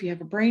injury, if you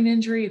have a brain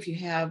injury, if you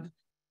have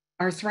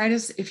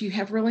arthritis, if you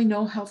have really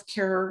no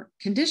healthcare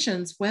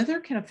conditions,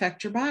 weather can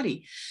affect your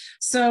body.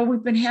 So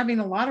we've been having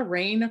a lot of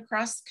rain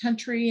across the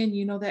country, and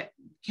that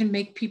can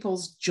make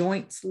people's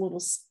joints a little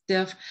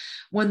stiff.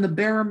 When the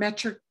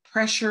barometric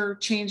pressure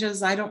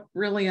changes, I don't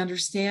really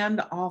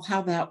understand all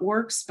how that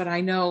works, but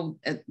I know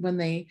when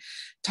they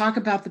talk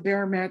about the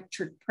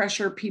barometric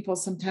pressure, people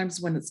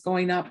sometimes, when it's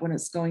going up, when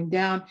it's going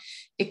down,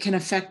 it can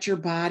affect your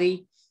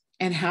body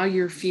and how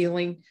you're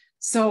feeling.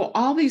 So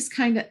all these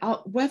kind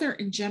of weather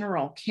in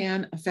general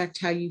can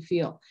affect how you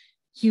feel.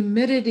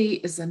 Humidity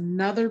is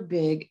another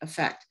big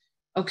effect.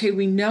 Okay,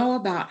 we know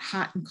about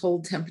hot and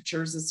cold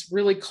temperatures. It's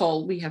really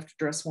cold, we have to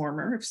dress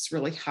warmer. If it's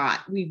really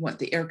hot, we want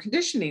the air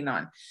conditioning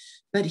on.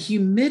 But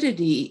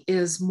humidity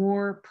is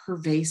more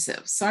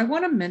pervasive. So I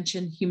want to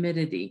mention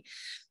humidity,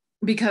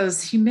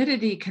 because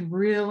humidity can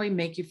really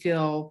make you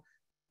feel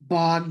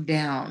bogged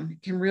down.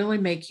 It can really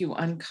make you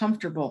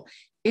uncomfortable.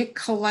 It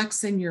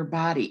collects in your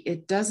body.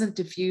 It doesn't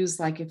diffuse.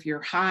 Like if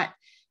you're hot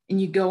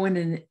and you go in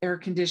an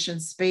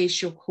air-conditioned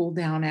space, you'll cool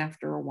down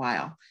after a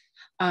while.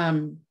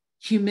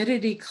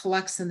 Humidity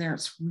collects in there.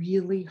 It's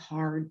really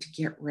hard to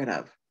get rid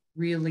of.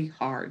 Really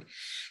hard.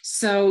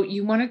 So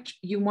you want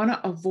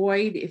to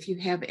avoid, if you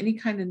have any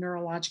kind of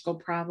neurological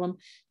problem,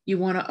 you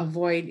want to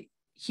avoid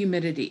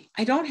humidity.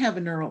 I don't have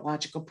a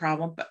neurological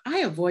problem, but I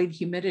avoid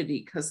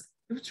humidity because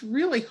it's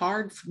really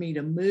hard for me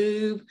to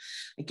move.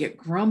 I get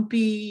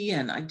grumpy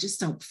and I just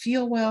don't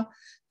feel well.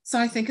 So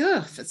I think, oh,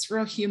 if it's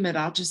real humid,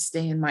 I'll just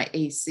stay in my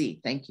AC.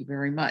 Thank you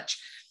very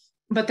much.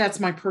 But that's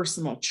my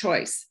personal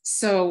choice.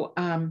 So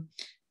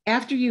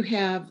after you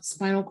have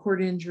spinal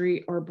cord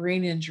injury or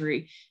brain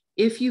injury,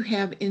 if you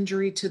have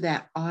injury to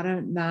that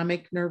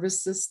autonomic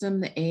nervous system,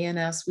 the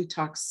ANS we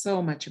talk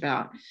so much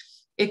about,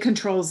 it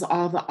controls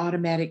all the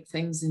automatic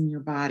things in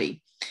your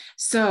body.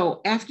 So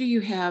after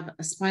you have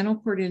a spinal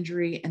cord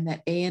injury and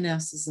that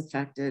ANS is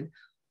affected,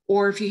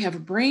 or if you have a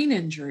brain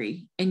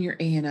injury and your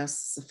ANS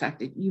is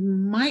affected, you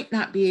might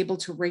not be able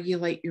to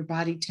regulate your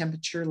body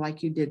temperature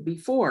like you did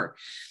before.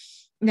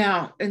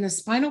 Now, in a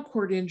spinal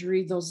cord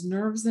injury, those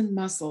nerves and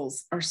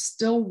muscles are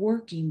still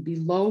working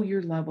below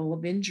your level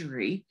of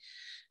injury.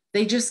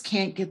 They just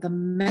can't get the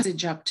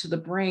message up to the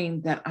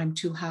brain that I'm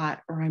too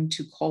hot or I'm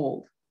too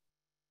cold.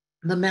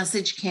 The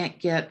message can't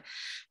get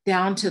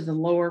down to the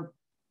lower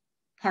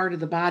part of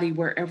the body,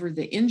 wherever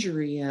the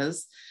injury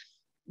is.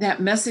 That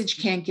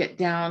message can't get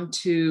down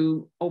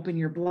to open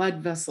your blood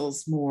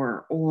vessels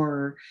more,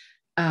 or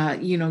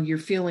you're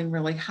feeling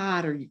really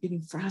hot, or you're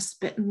getting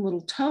frostbitten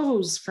little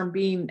toes from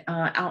being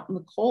out in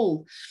the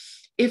cold.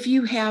 If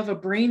you have a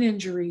brain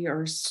injury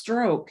or a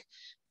stroke,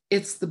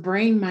 it's the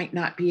brain might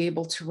not be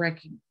able to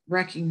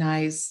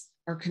recognize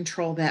or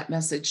control that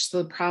message.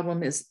 So the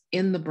problem is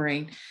in the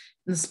brain.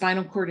 In the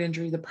spinal cord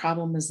injury, the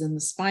problem is in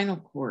the spinal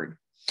cord.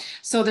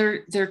 So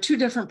they're two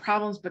different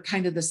problems, but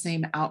kind of the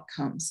same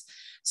outcomes.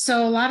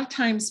 So a lot of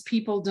times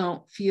people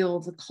don't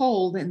feel the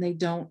cold and they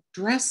don't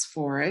dress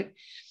for it.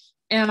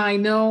 And I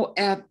know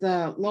at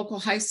the local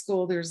high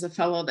school, there's a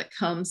fellow that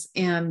comes,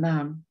 and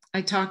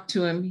I talked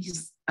to him.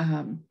 He's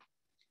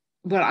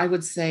what I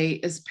would say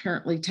is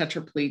apparently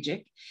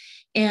tetraplegic.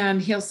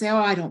 And he'll say, oh,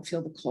 I don't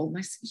feel the cold. And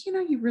I said,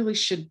 you really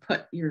should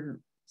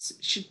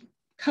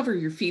cover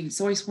your feet. He's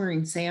always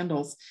wearing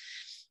sandals.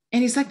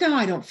 And he's like, no,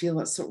 I don't feel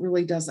it. So it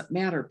really doesn't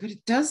matter. But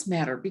it does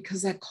matter,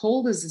 because that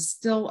cold is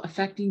still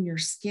affecting your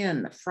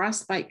skin. The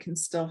frostbite can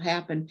still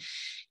happen.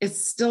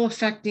 It's still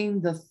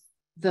affecting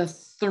the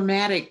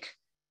thermatic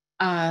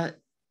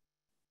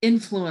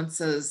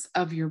influences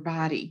of your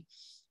body.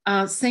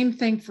 Same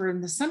thing for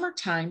in the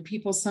summertime.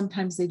 People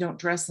sometimes they don't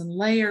dress in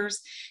layers.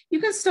 You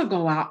can still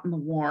go out in the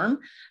warm.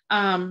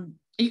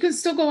 You can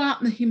still go out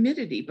in the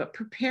humidity, but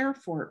prepare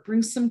for it.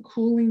 Bring some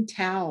cooling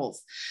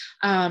towels.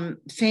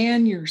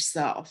 Fan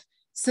yourself.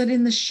 Sit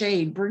in the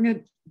shade.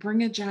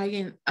 Bring a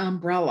giant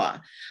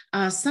umbrella.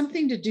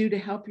 Something to do to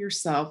help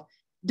yourself.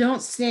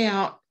 Don't stay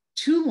out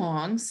too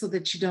long so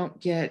that you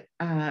don't get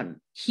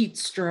heat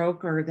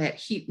stroke or that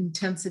heat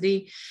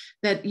intensity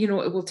that, it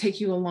will take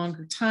you a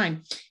longer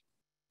time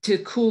to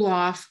cool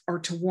off or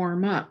to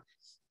warm up.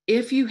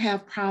 If you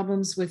have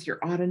problems with your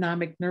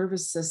autonomic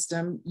nervous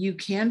system, you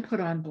can put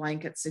on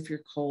blankets if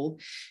you're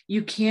cold.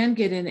 You can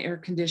get in air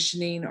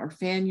conditioning or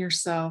fan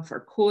yourself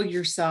or cool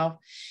yourself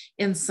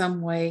in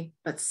some way.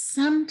 But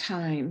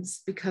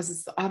sometimes, because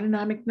it's the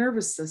autonomic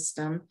nervous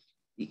system,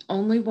 the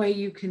only way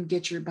you can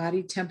get your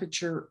body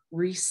temperature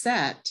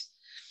reset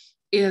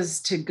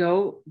is to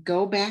go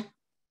back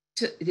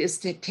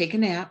to take a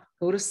nap,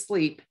 go to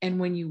sleep. And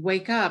when you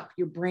wake up,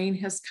 your brain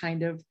has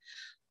kind of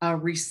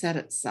reset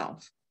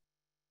itself.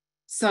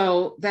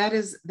 So that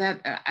is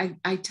that.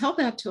 I tell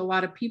that to a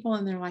lot of people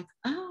and they're like,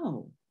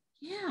 oh,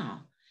 yeah,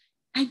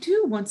 I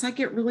do. Once I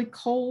get really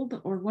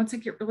cold or once I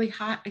get really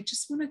hot, I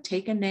just want to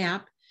take a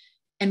nap.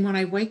 And when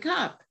I wake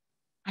up,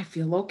 I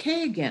feel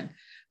okay again.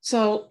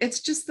 So it's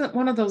just that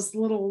one of those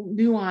little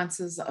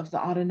nuances of the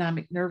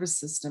autonomic nervous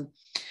system.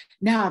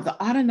 Now,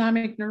 the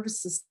autonomic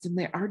nervous system,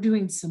 they are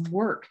doing some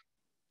work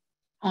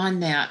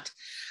on that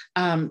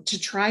to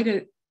try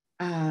to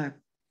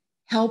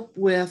help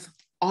with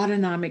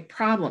autonomic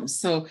problems.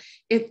 So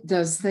it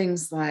does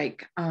things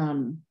like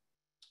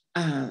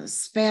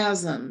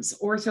spasms,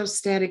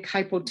 orthostatic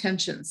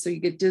hypotension. So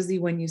you get dizzy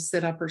when you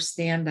sit up or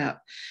stand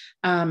up,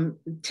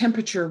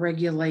 temperature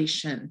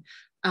regulation,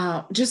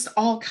 just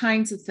all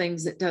kinds of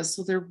things it does.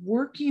 So they're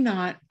working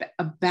on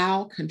a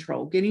bowel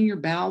control, getting your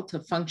bowel to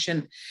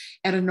function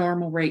at a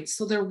normal rate.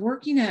 So they're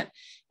working at,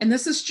 and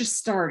this is just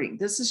starting.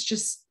 This is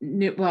just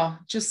new, well,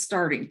 just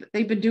starting, but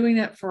they've been doing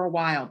it for a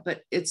while,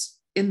 but it's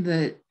in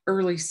the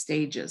early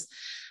stages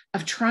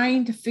of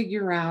trying to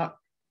figure out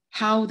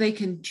how they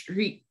can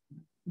treat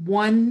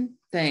one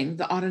thing,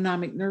 the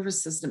autonomic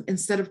nervous system,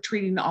 instead of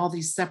treating all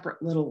these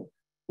separate little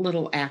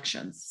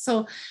actions.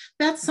 So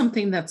that's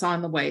something that's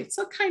on the way. It's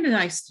so kind of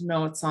nice to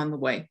know it's on the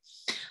way.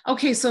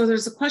 Okay, so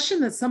there's a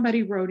question that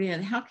somebody wrote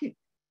in.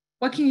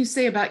 What can you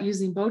say about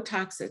using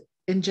Botox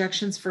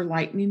injections for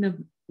lightening of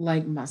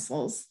leg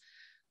muscles,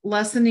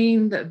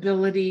 lessening the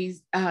ability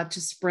to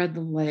spread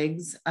the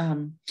legs,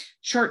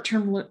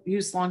 short-term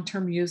use,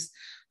 long-term use?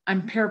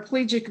 I'm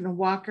paraplegic and a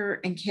walker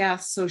and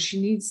cath, so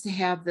she needs to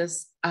have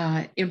this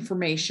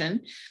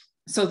information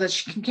so that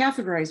she can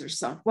catheterize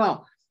herself.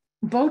 Well,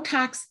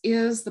 Botox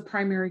is the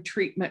primary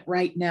treatment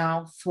right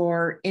now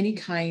for any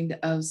kind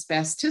of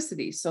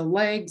spasticity. So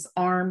legs,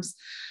 arms,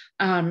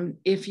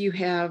 if you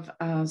have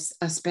a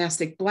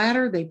spastic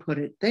bladder, they put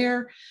it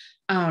there.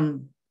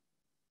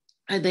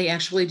 They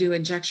actually do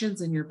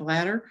injections in your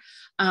bladder.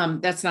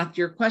 That's not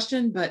your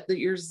question, but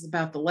yours is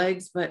about the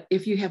legs. But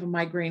if you have a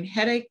migraine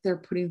headache, they're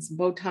putting some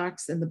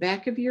Botox in the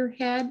back of your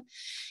head.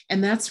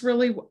 And that's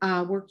really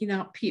working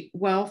out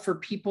well for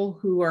people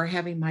who are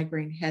having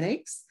migraine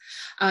headaches.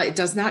 It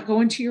does not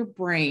go into your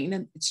brain,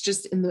 and it's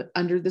just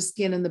under the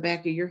skin in the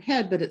back of your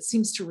head, but it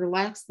seems to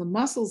relax the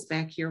muscles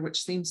back here,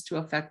 which seems to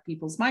affect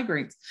people's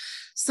migraines.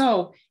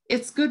 So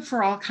it's good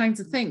for all kinds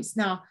of things.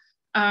 Now,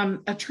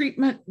 a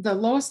treatment, the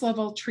lowest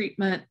level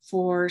treatment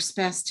for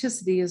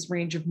spasticity is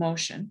range of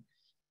motion.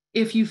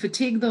 If you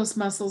fatigue those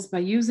muscles by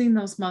using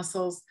those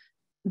muscles,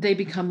 they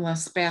become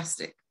less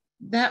spastic.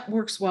 That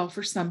works well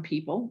for some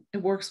people.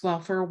 It works well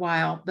for a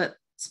while, but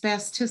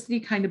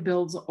spasticity kind of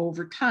builds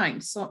over time.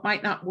 So it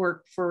might not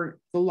work for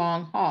the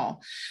long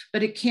haul,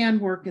 but it can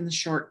work in the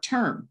short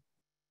term.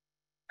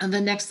 And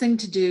the next thing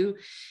to do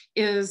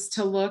is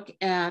to look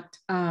at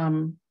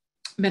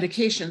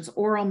medications,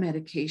 oral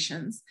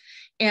medications.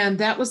 And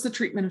that was the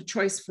treatment of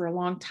choice for a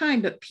long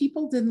time, but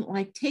people didn't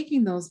like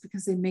taking those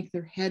because they make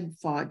their head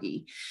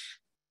foggy.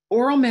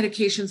 Oral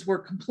medications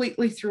work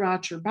completely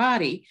throughout your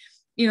body.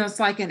 It's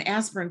like an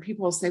aspirin.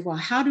 People will say, well,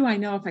 how do I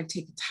know if I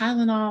take a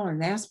Tylenol or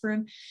an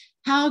aspirin?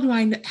 How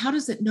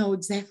does it know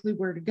exactly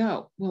where to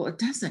go? Well, it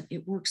doesn't.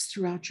 It works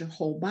throughout your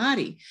whole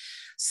body.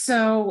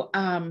 So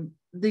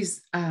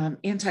these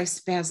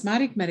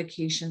antispasmodic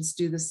medications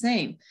do the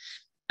same.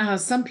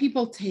 Some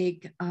people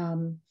take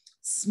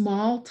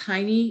small,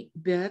 tiny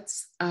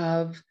bits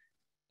of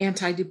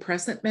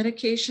antidepressant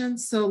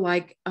medications. So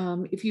like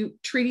if you're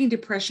treating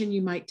depression,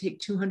 you might take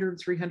 200,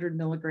 300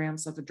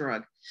 milligrams of a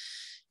drug.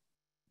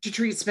 To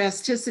treat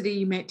spasticity,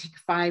 you might take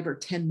 5 or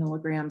 10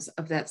 milligrams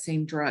of that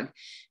same drug.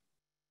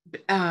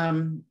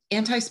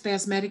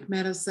 Antispasmodic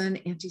medicine,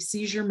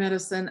 anti-seizure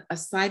medicine, a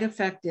side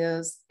effect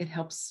is it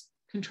helps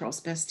control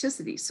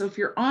spasticity. So if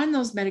you're on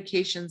those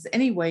medications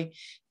anyway,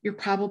 you're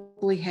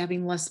probably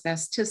having less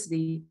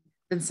spasticity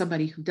than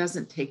somebody who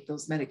doesn't take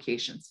those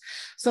medications.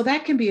 So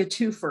that can be a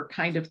twofer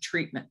kind of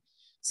treatment.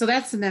 So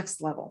that's the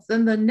next level.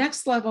 Then the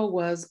next level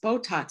was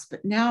Botox,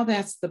 but now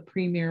that's the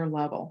premier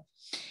level.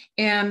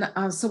 And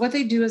so what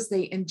they do is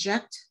they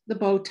inject the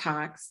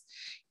Botox.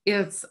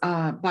 It's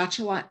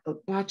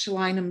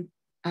botulinum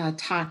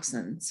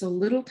toxin, so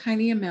little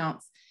tiny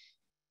amounts.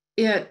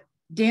 It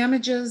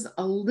damages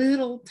a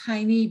little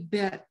tiny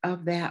bit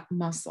of that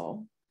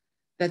muscle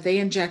that they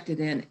injected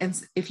in. And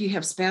if you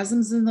have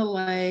spasms in the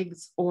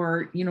legs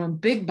or, in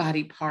big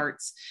body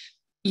parts,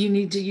 you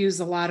need to use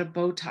a lot of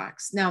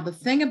Botox. Now, the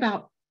thing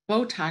about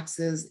Botox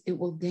is it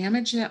will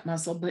damage that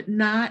muscle, but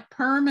not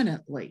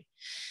permanently.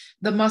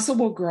 The muscle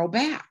will grow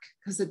back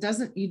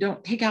because you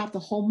don't take out the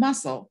whole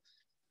muscle.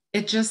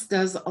 It just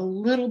does a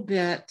little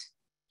bit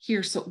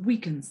here, so it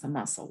weakens the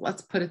muscle.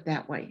 Let's put it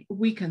that way. It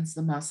weakens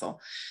the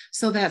muscle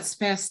so that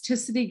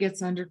spasticity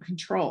gets under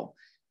control,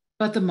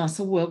 but the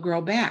muscle will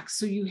grow back.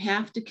 So you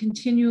have to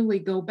continually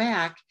go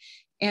back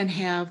and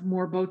have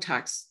more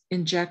Botox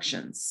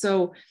injections.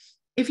 So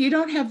if you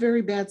don't have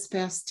very bad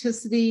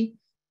spasticity,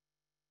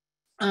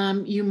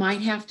 you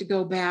might have to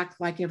go back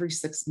like every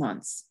 6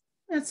 months.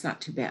 That's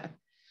not too bad.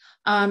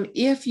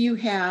 If you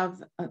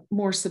have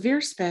more severe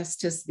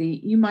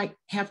spasticity, you might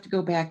have to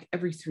go back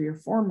every 3 or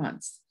 4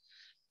 months.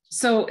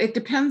 So it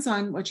depends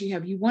on what you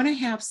have. You want to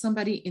have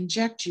somebody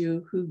inject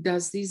you who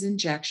does these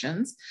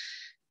injections,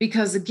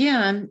 because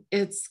again,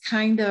 it's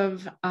kind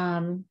of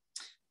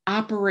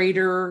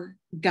operator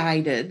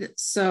guided.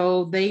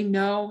 So they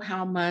know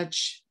how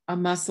much a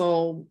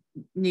muscle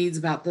needs,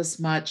 about this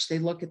much. They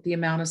look at the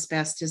amount of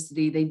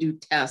spasticity. They do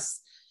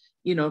tests,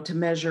 to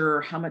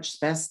measure how much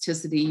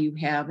spasticity you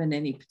have in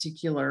any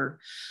particular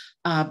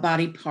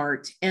body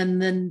part.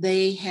 And then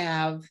they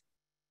have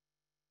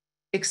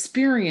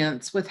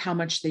experience with how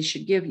much they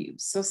should give you.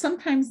 So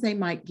sometimes they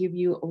might give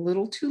you a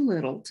little too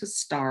little to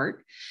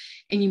start.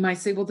 And you might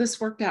say, well, this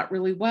worked out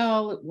really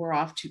well. It wore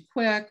off too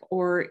quick,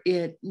 or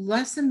it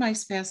lessened my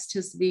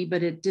spasticity,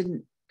 but it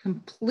didn't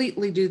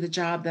completely do the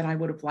job that I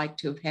would have liked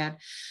to have had.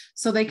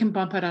 So they can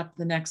bump it up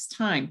the next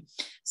time.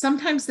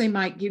 Sometimes they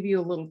might give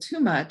you a little too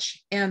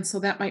much. And so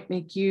that might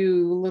make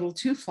you a little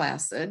too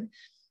flaccid.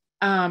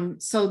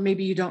 So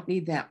maybe you don't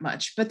need that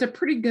much, but they're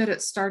pretty good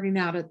at starting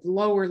out at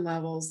lower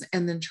levels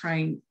and then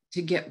trying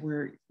to get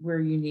where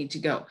you need to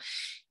go.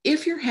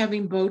 If you're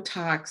having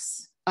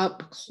Botox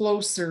up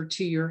closer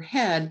to your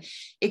head,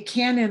 it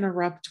can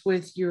interrupt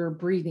with your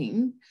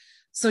breathing.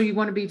 So you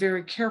want to be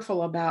very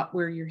careful about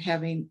where you're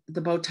having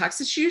the Botox.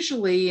 It's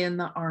usually in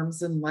the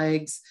arms and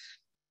legs.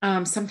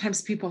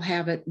 Sometimes people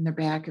have it in their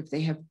back if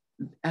they have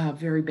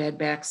very bad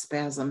back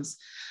spasms,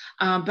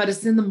 but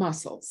it's in the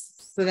muscles.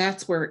 So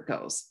that's where it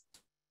goes.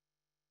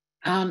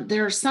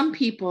 There are some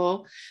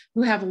people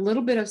who have a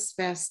little bit of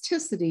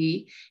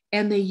spasticity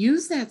and they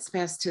use that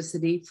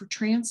spasticity for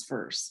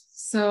transfers.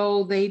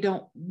 So they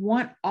don't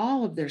want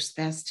all of their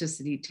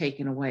spasticity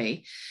taken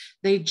away.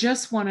 They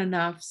just want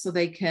enough so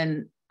they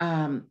can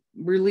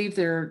relieve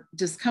their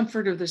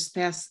discomfort of their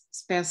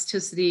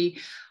spasticity,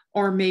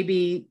 or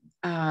maybe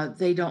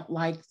they don't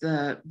like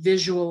the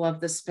visual of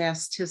the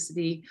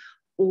spasticity,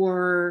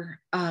 or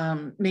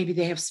maybe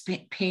they have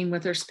pain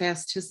with their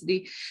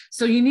spasticity.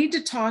 So you need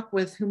to talk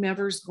with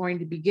whomever's going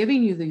to be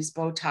giving you these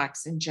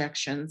Botox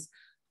injections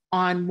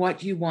on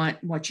what you want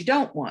and what you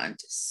don't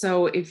want.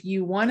 So if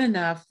you want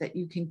enough that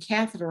you can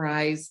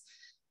catheterize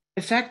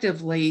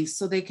effectively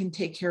so they can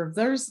take care of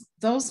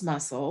those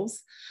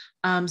muscles,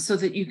 so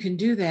that you can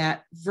do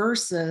that,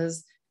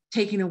 versus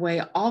taking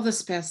away all the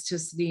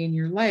spasticity in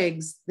your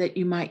legs that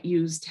you might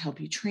use to help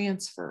you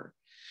transfer.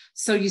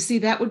 So you see,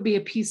 that would be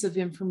a piece of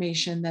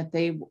information that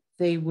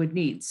they would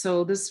need.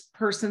 So this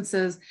person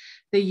says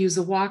they use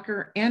a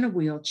walker and a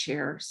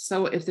wheelchair.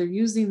 So if they're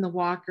using the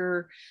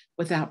walker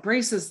without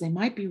braces, they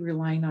might be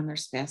relying on their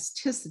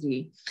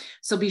spasticity.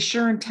 So be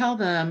sure and tell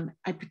them,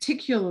 I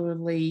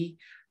particularly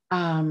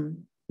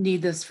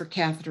need this for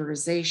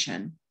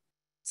catheterization.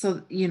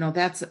 So,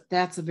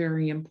 that's a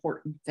very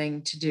important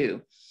thing to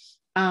do.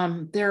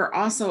 There are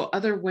also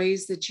other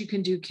ways that you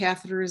can do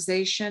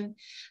catheterization.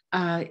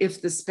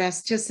 If the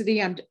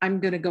spasticity, I'm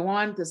going to go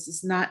on, this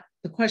is not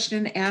the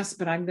question asked,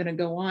 but I'm going to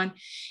go on.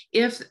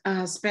 If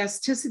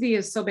spasticity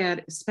is so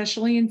bad,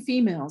 especially in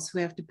females who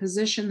have to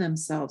position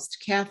themselves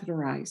to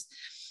catheterize,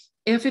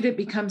 if it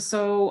becomes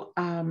so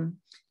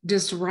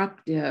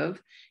disruptive,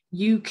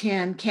 you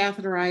can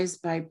catheterize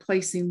by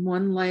placing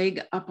one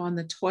leg up on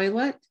the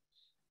toilet.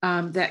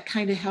 That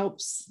kind of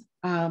helps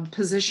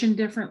position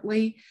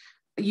differently.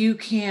 You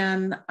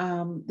can,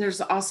 there's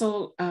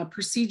also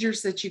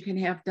procedures that you can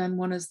have done.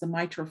 One is the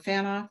mitral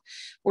fan off,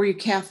 where you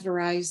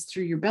catheterize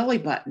through your belly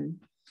button.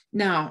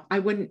 Now, I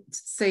wouldn't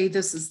say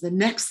this is the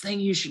next thing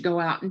you should go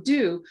out and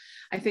do.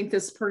 I think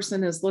this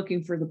person is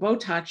looking for the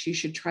Botox. You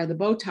should try the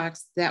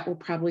Botox. That will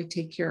probably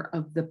take care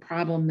of the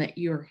problem that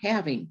you're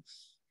having.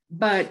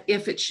 But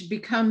if it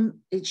should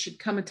come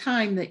a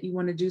time that you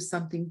want to do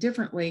something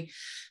differently,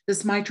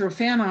 this mitral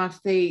fan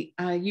off, they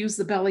use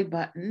the belly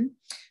button.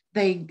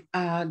 They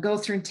go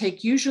through and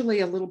take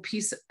usually a little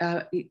piece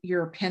of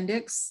your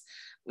appendix,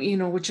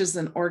 which is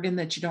an organ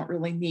that you don't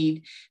really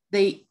need.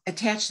 They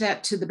attach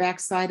that to the back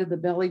side of the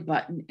belly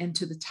button and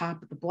to the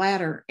top of the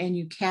bladder, and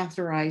you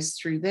catheterize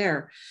through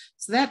there.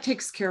 So that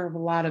takes care of a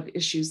lot of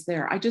issues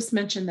there. I just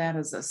mentioned that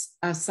as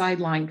a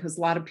sideline because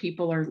a lot of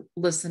people are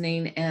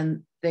listening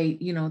and they'd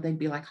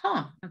be like,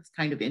 that's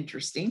kind of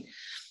interesting.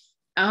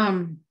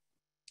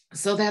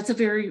 So that's a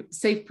very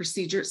safe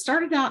procedure. It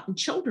started out in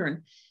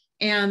children.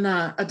 And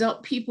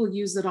adult people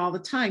use it all the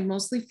time,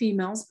 mostly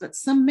females, but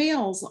some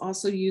males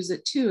also use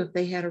it too if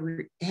they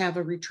have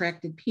a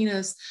retracted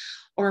penis,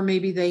 or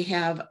maybe they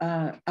have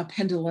a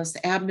pendulous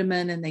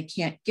abdomen and they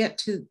can't get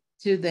to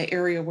the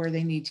area where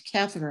they need to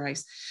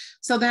catheterize.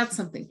 So that's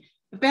something.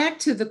 Back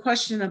to the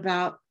question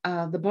about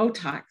the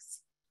Botox.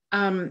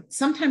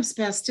 Sometimes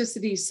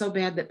spasticity is so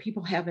bad that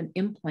people have an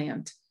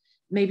implant.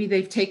 Maybe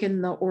they've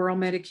taken the oral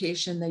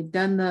medication, they've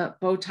done the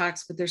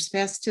Botox, but their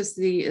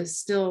spasticity is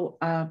still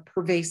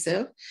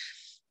pervasive.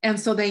 And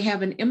so they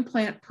have an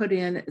implant put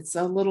in. It's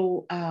a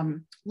little,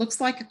 looks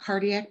like a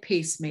cardiac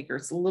pacemaker.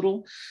 It's a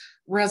little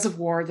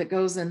reservoir that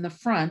goes in the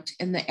front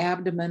in the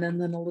abdomen,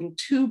 and then a little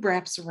tube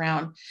wraps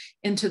around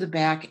into the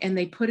back, and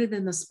they put it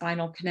in the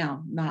spinal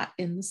canal, not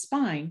in the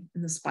spine,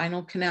 in the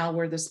spinal canal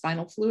where the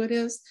spinal fluid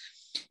is.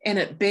 And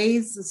it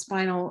bathes the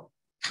spinal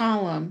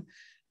column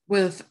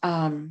with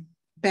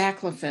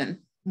baclofen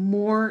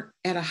more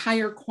at a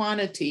higher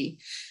quantity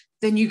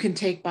than you can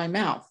take by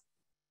mouth.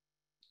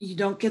 You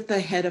don't get the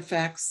head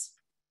effects.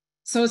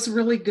 So it's a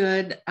really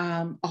good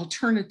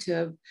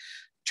alternative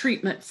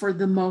treatment for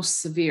the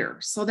most severe.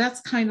 So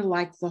that's kind of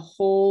like the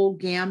whole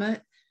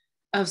gamut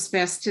of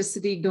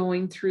spasticity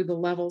going through the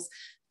levels.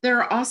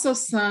 There are also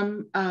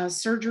some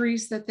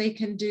surgeries that they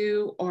can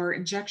do or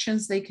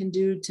injections they can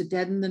do to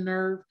deaden the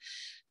nerve.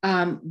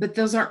 But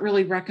those aren't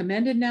really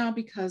recommended now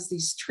because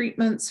these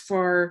treatments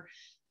for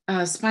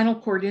spinal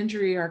cord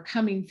injury are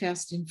coming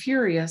fast and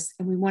furious,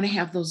 and we want to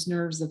have those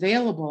nerves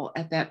available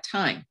at that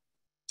time.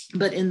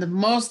 But in the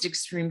most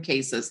extreme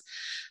cases,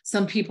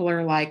 some people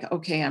are like,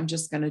 okay, I'm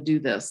just going to do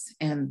this.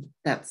 And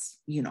that's,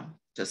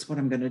 just what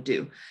I'm going to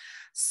do.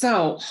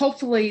 So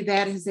hopefully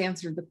that has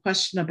answered the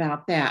question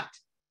about that.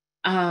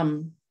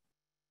 So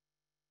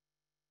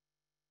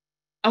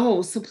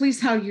please,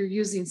 how you're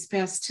using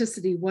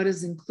spasticity, what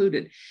is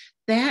included?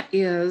 That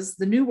is,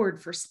 the new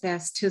word for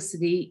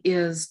spasticity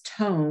is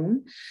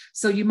tone.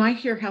 So you might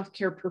hear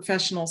healthcare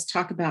professionals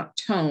talk about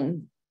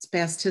tone.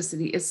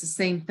 Spasticity, it's the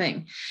same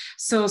thing.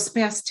 So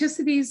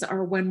spasticities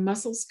are when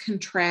muscles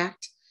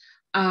contract,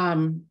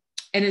 and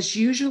it's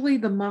usually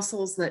the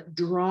muscles that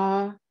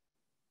draw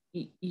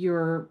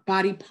your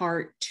body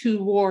part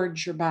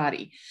towards your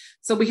body.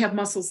 So we have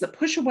muscles that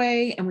push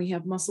away and we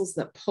have muscles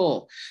that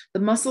pull.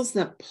 The muscles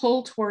that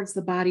pull towards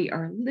the body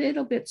are a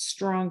little bit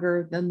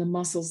stronger than the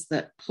muscles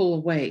that pull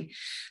away.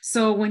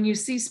 So when you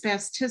see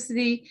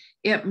spasticity,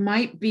 it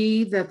might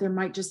be that there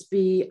might just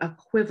be a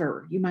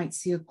quiver. You might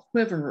see a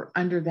quiver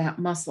under that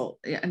muscle,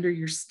 under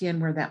your skin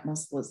where that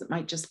muscle is. It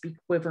might just be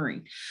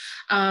quivering.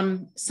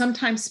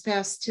 Sometimes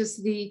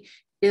spasticity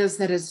is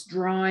that it's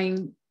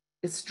drawing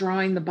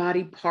the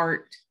body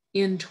part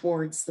in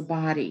towards the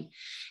body.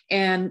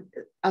 And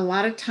a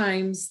lot of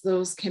times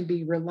those can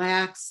be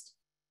relaxed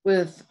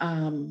with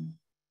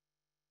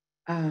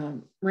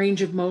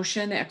range of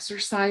motion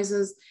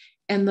exercises,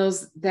 and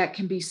those that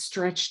can be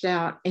stretched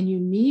out. And you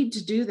need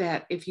to do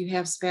that if you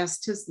have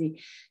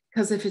spasticity,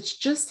 because if it's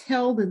just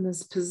held in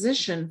this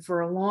position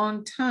for a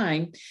long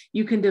time,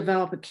 you can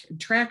develop a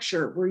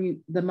contracture where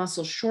the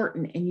muscles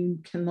shorten and you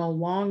can no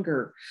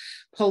longer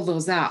pull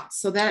those out.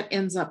 So that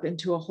ends up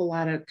into a whole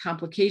lot of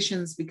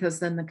complications, because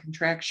then the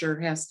contracture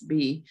has to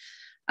be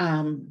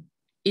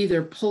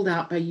either pulled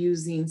out by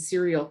using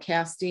serial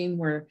casting,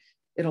 where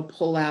it'll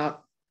pull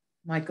out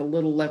like a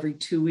little every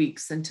 2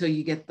 weeks until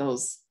you get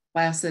those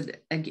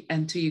flaccid,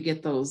 until you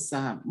get those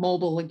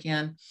mobile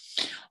again,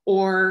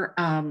 or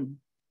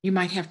you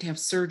might have to have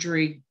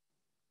surgery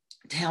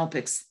to help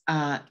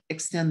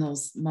extend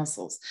those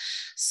muscles.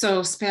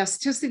 So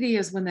spasticity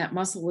is when that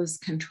muscle is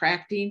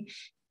contracting.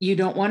 You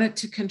don't want it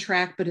to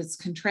contract, but it's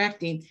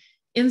contracting.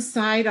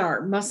 Inside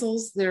our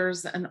muscles,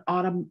 there's an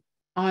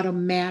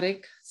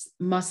automatic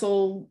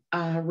muscle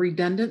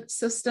redundant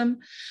system.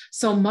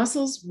 So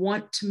muscles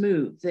want to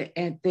move,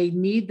 and they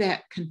need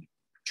that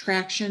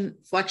contraction,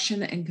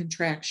 flexion, and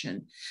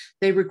contraction.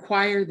 They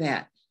require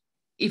that.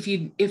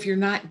 If you're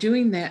not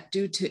doing that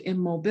due to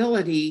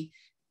immobility,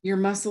 your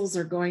muscles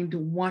are going to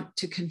want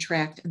to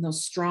contract, and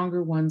those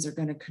stronger ones are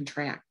going to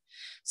contract.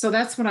 So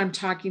that's what I'm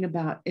talking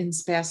about in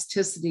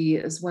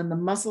spasticity, is when the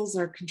muscles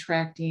are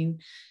contracting,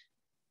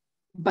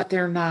 but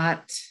they're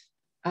not,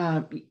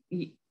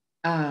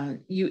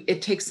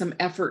 it takes some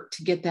effort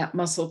to get that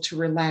muscle to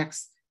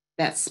relax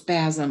that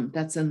spasm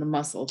that's in the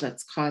muscle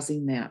that's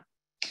causing that.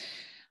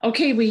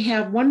 Okay, we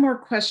have one more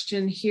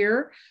question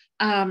here.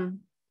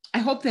 I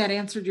hope that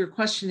answered your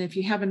question. If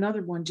you have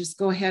another one, just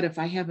go ahead. If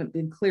I haven't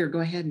been clear, go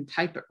ahead and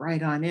type it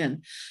right on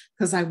in,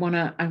 because I want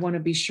to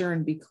be sure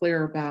and be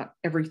clear about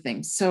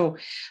everything. So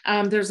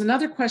there's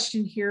another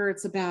question here.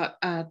 It's about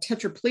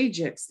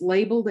tetraplegics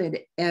labeled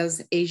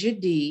as Asia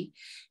D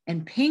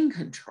and pain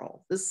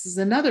control. This is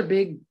another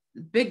big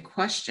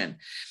question.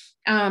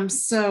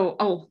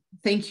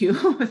 Thank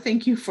you.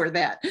 Thank you for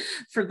that,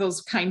 for those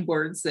kind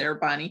words there,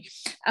 Bonnie.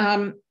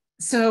 Asia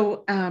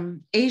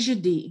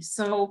D.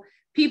 So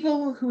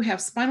people who have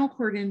spinal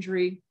cord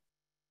injury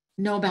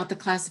know about the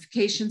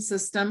classification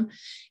system.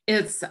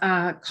 It's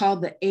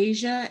called the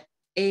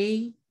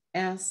ASIA,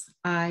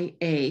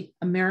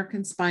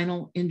 American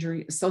Spinal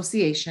Injury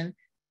Association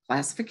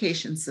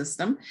classification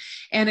system.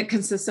 And it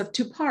consists of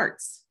two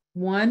parts.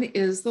 One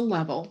is the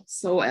level.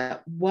 So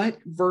at what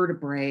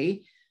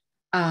vertebrae,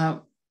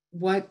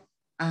 what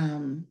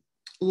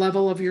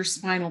level of your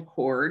spinal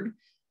cord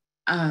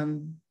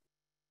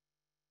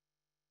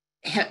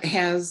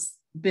has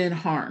been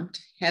harmed,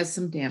 has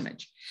some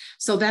damage.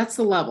 So that's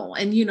the level.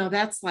 And, you know,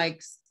 that's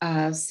like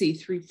C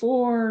through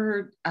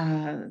 4,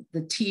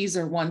 the T's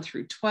are 1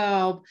 through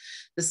 12,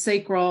 the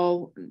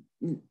sacral,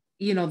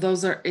 you know,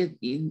 those are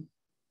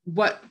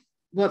what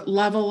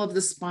level of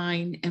the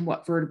spine and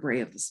what vertebrae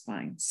of the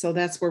spine. So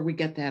that's where we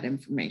get that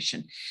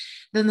information.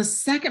 Then the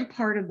second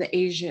part of the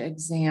ASIA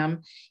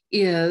exam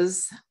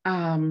is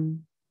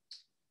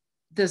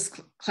this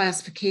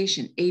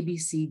classification, A, B,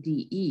 C,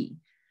 D, E.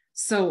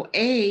 So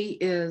A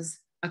is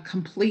a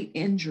complete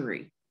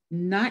injury,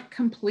 not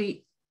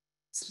complete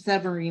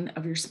severing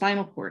of your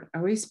spinal cord. I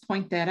always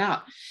point that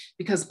out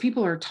because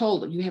people are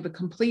told you have a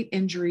complete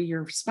injury,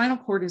 your spinal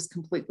cord is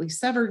completely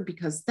severed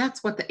because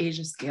that's what the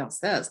ASIA scale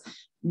says.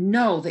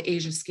 No, the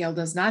ASIA scale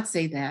does not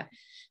say that.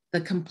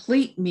 The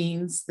complete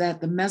means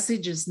that the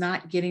message is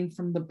not getting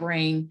from the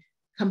brain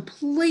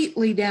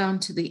completely down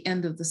to the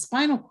end of the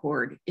spinal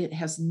cord. It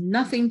has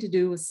nothing to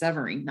do with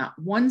severing, not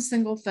one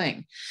single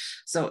thing.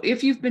 So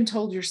if you've been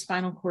told your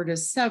spinal cord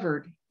is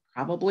severed,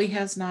 probably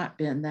has not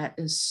been. That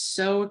is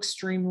so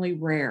extremely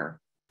rare,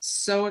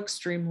 so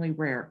extremely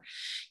rare.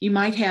 You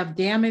might have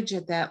damage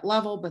at that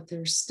level, but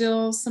there's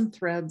still some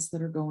threads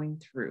that are going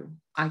through.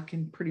 I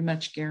can pretty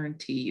much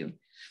guarantee you.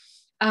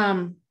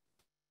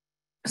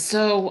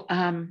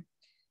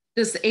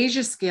 This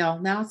ASIA scale,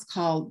 now it's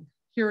called,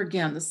 here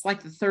again, this is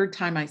like the third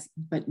time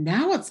but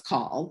now it's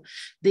called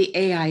the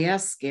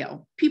AIS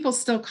scale. People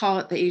still call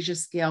it the ASIA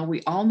scale.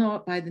 We all know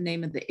it by the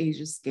name of the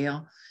ASIA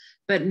scale,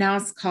 but now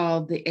it's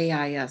called the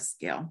AIS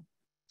scale.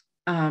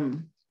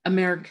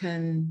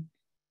 American,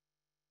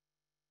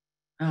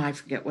 I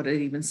forget what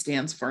it even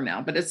stands for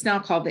now, but it's now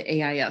called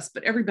the AIS,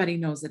 but everybody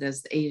knows it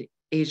as the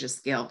ASIA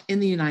scale in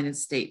the United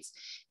States.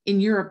 In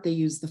Europe, they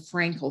use the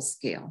Frankel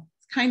scale.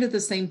 It's kind of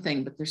the same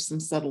thing, but there's some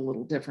subtle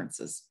little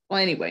differences. Well,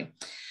 anyway,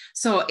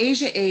 so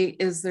ASIA A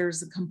is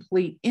there's a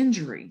complete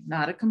injury,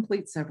 not a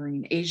complete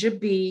severing. ASIA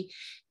B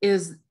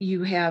is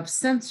you have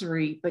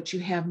sensory, but you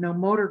have no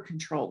motor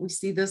control. We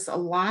see this a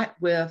lot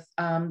with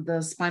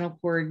the spinal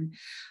cord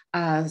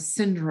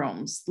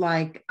syndromes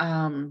like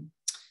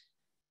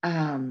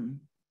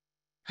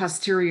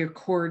posterior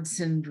cord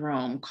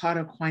syndrome,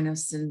 cauda-equina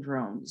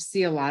syndrome. You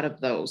see a lot of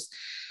those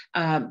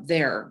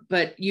there,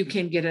 but you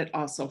can get it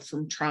also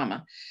from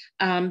trauma.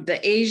 The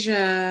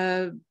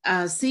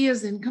ASIA C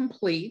is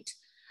incomplete,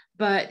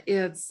 but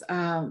it's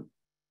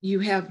you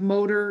have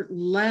motor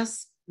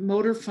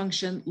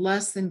function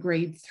less than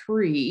grade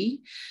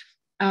 3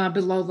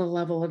 below the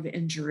level of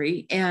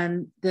injury.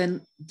 And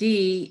then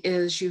D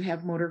is you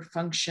have motor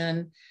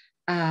function,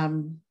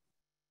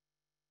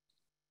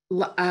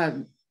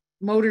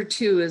 motor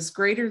 2 is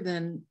greater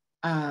than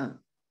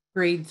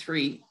grade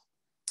 3.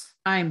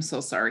 I'm so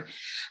sorry.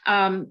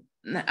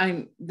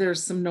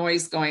 There's some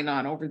noise going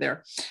on over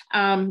there.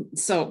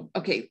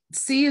 Okay,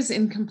 C is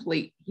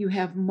incomplete. You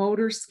have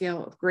motor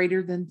scale of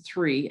greater than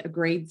 3, a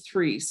grade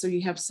 3. So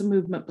you have some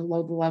movement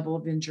below the level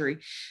of injury.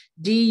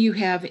 D, you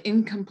have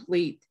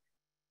incomplete,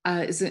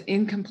 is an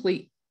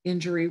incomplete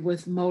injury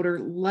with motor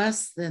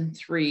less than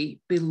 3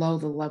 below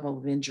the level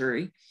of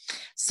injury.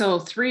 So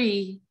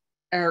 3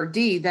 or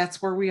D, that's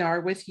where we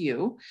are with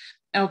you.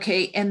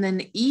 Okay, and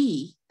then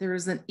E, there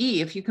is an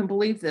E, if you can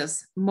believe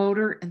this,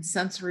 motor and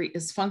sensory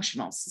is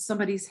functional. So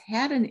somebody's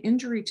had an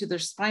injury to their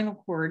spinal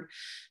cord,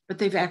 but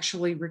they've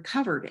actually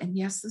recovered. And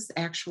yes, this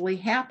actually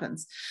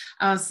happens.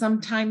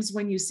 Sometimes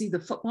when you see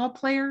the football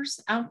players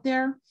out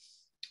there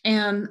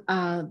and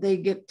they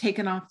get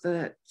taken off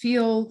the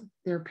field,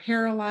 they're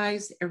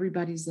paralyzed,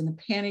 everybody's in a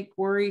panic,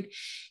 worried.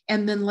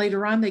 And then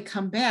later on they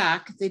come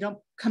back, they don't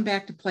come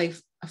back to play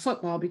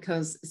football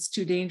because it's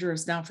too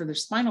dangerous now for their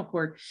spinal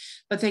cord,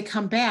 but they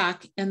come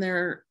back and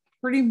they're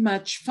pretty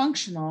much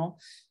functional.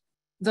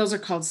 Those are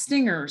called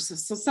stingers.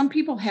 So some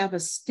people have a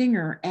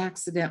stinger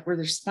accident where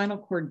their spinal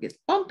cord gets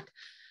bumped,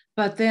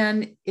 but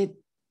then it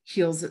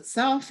heals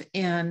itself,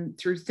 and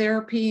through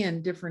therapy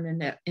and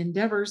different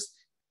endeavors,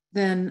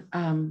 then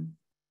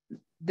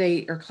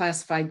they are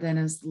classified then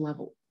as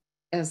level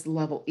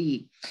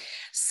E.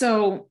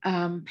 So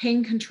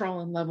pain control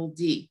and level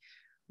D.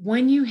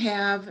 When you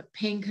have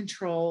pain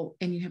control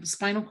and you have a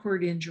spinal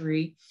cord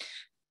injury,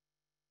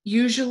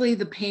 usually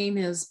the pain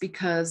is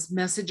because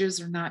messages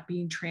are not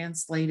being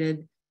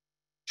transferred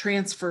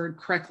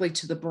correctly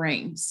to the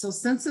brain. So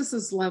since this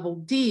is level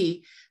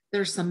D,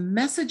 there's some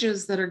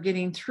messages that are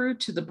getting through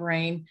to the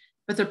brain,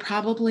 but they're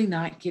probably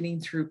not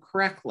getting through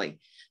correctly.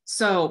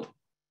 So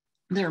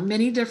there are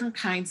many different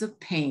kinds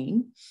of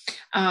pain.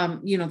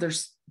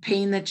 There's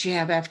pain that you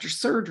have after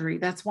surgery.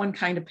 That's one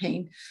kind of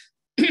pain.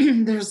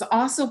 There's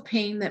also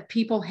pain that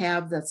people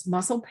have that's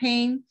muscle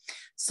pain.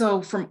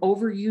 So from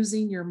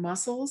overusing your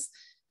muscles.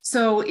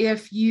 So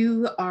if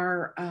you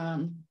are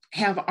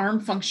have arm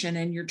function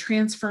and you're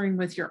transferring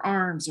with your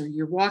arms, or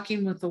you're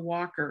walking with a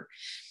walker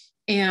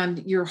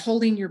and you're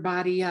holding your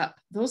body up,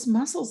 those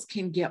muscles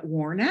can get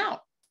worn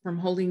out. from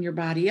holding your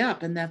body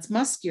up, and that's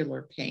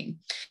muscular pain.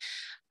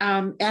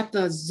 At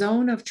the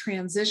zone of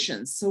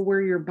transition, so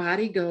where your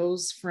body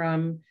goes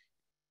from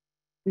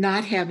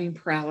not having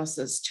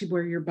paralysis to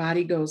where your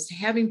body goes to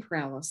having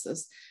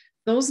paralysis,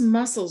 those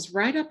muscles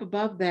right up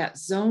above that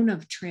zone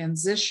of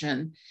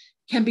transition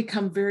can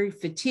become very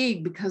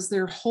fatigued because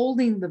they're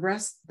holding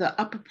the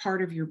upper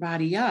part of your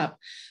body up,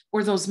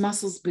 where those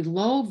muscles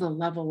below the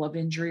level of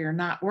injury are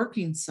not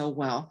working so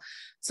well.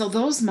 So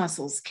those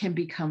muscles can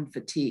become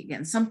fatigued.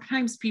 And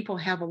sometimes people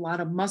have a lot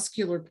of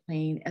muscular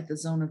pain at the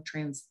zone of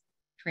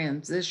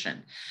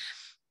transition.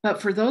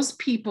 But for those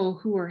people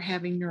who are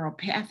having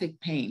neuropathic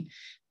pain,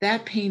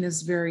 that pain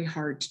is very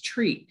hard to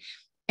treat.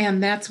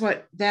 And that's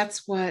what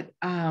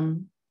I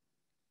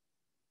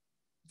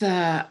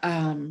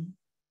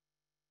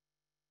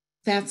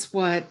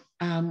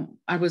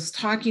was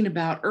talking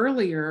about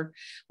earlier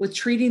with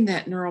treating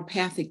that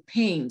neuropathic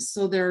pain.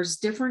 So there's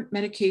different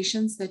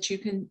medications that you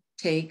can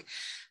take.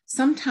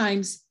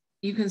 Sometimes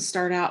you can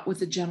start out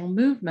with a gentle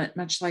movement,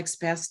 much like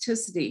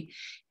spasticity,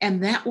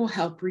 and that will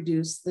help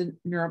reduce the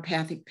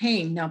neuropathic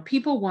pain. Now,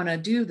 people want to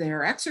do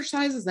their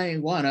exercises, they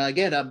want to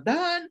get them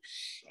done.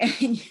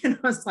 And,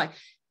 it's like,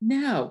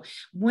 no,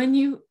 when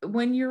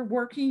you're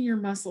working your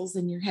muscles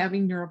and you're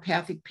having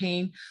neuropathic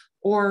pain,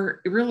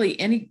 or really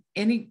any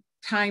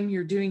time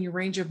you're doing your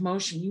range of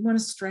motion, you want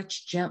to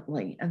stretch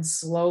gently and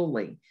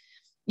slowly.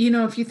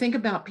 If you think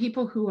about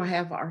people who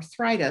have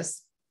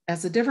arthritis,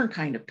 that's a different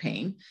kind of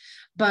pain,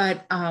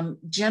 but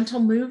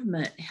gentle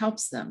movement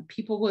helps them.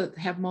 People who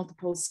have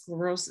multiple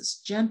sclerosis,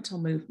 gentle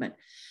movement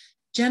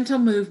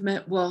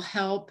will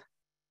help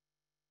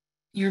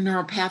your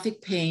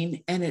neuropathic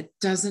pain, and it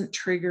doesn't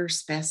trigger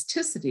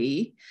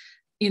spasticity,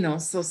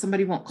 so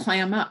somebody won't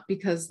clam up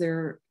because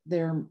they're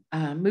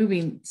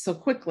moving so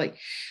quickly.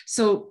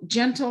 So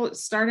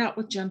start out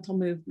with gentle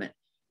movement.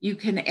 You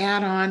can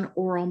add on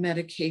oral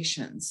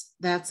medications.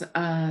 That's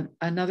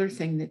another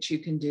thing that you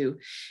can do.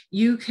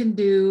 You can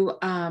do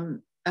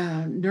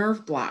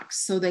nerve blocks.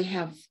 So they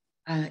have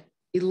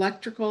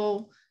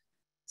electrical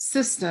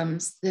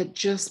systems that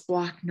just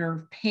block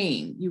nerve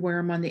pain. You wear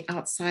them on the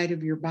outside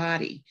of your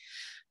body.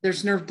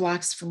 There's nerve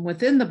blocks from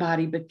within the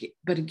body, but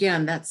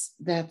again, that's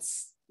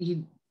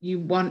you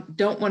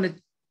don't want to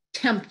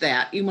tempt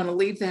that. You want to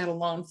leave that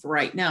alone for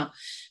right now.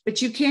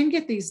 But you can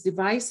get these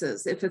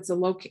devices if it's a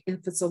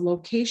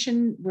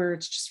location where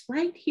it's just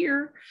right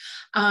here.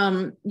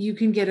 You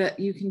can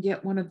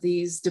get one of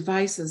these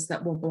devices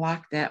that will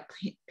block that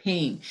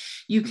pain.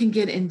 You can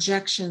get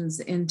injections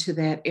into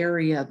that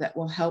area that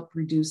will help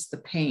reduce the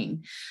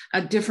pain,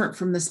 different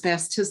from the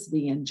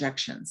spasticity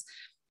injections.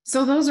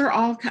 So those are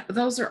all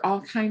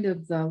kind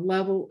of the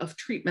level of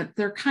treatment.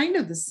 They're kind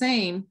of the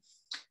same.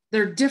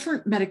 They're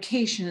different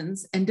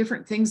medications and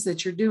different things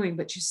that you're doing,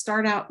 but you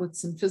start out with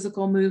some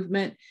physical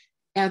movement,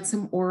 add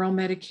some oral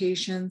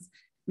medications,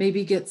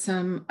 maybe get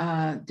some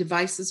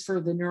devices for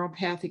the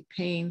neuropathic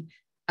pain,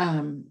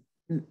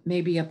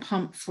 maybe a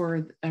pump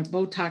for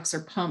Botox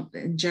or pump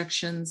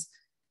injections.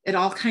 It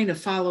all kind of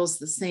follows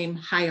the same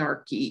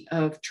hierarchy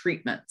of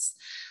treatments.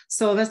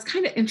 So that's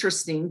kind of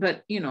interesting,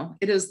 but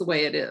it is the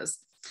way it is.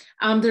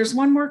 There's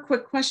one more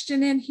quick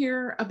question in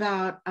here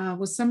about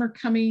with summer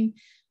coming,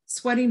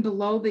 sweating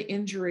below the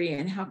injury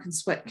and how can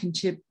sweat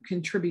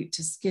contribute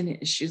to skin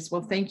issues?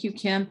 Well, thank you,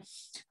 Ken.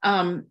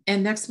 And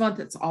next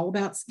month, it's all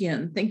about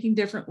skin, thinking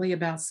differently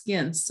about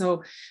skin.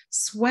 So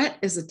sweat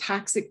is a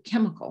toxic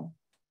chemical.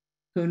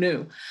 Who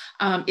knew?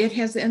 It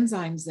has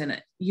enzymes in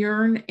it.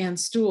 Urine and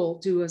stool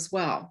do as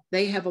well.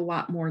 They have a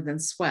lot more than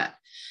sweat.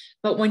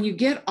 But when you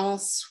get all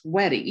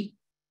sweaty,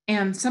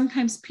 and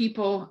sometimes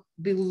people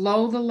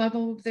below the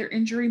level of their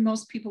injury,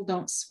 most people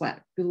don't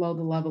sweat below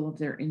the level of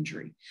their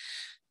injury.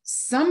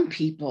 Some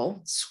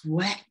people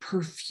sweat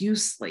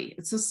profusely.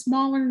 It's a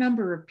smaller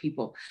number of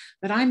people,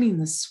 but I mean,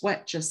 the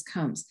sweat just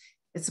comes.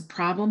 It's a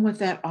problem with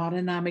that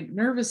autonomic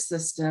nervous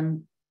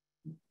system,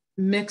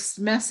 mixed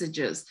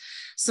messages.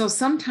 So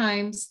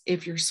sometimes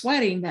if you're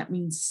sweating, that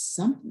means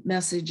some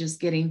message is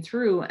getting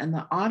through and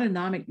the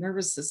autonomic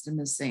nervous system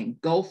is saying,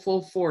 go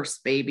full force,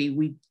 baby.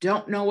 We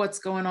don't know what's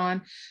going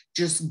on.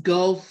 Just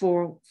go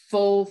for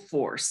full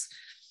force.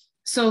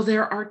 So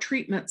there are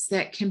treatments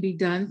that can be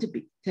done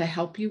to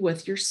help you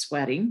with your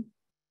sweating.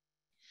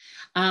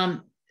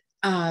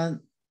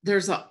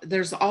 There's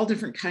all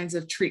different kinds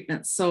of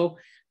treatments. So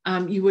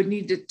you would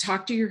need to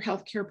talk to your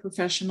healthcare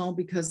professional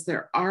because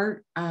there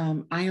are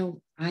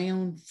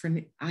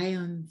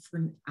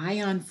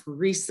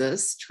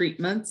ionphoresis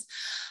treatments.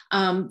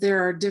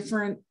 There are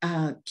different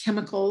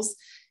chemicals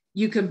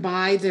you can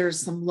buy. There's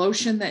some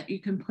lotion that you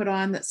can put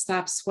on that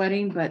stops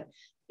sweating, but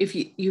if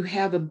you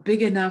have a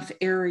big enough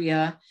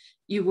area,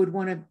 you would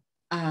want to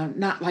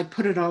not like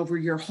put it over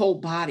your whole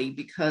body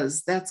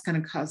because that's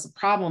going to cause a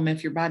problem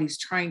if your body's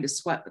trying to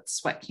sweat, but the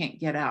sweat can't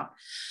get out.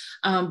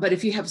 But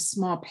if you have a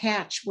small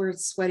patch where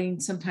it's sweating,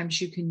 sometimes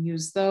you can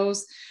use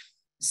those.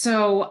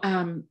 So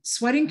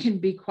sweating can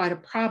be quite a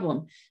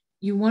problem.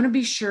 You want to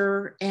be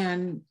sure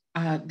and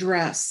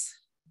dress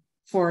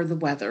for the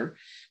weather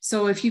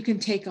So if you can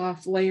take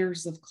off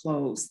layers of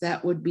clothes,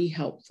 that would be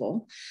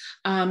helpful.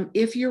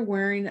 If you're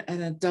wearing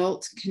an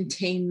adult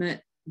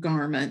containment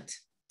garment,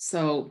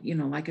 so,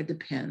 like it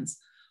depends,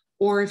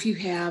 or if you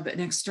have an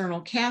external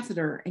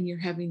catheter and you're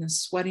having a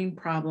sweating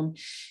problem,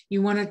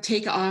 you want to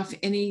take off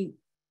any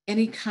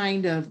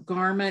kind of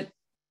garment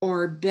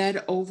or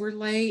bed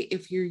overlay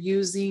if you're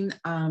using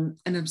an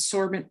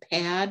absorbent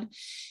pad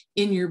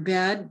in your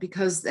bed,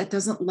 because that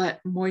doesn't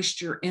let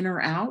moisture in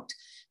or out.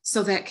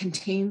 So that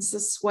contains the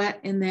sweat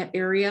in that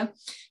area.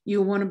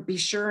 You want to be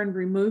sure and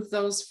remove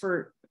those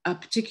for a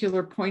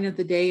particular point of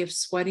the day if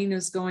sweating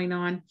is going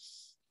on.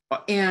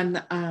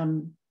 And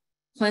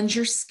cleanse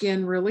your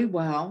skin really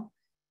well.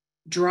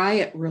 Dry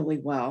it really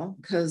well,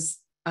 because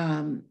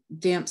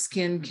damp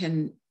skin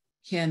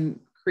can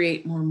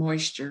create more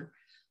moisture.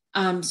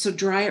 So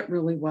dry it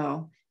really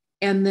well,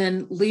 and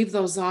then leave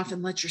those off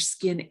and let your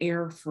skin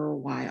air for a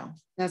while.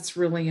 That's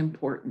really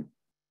important.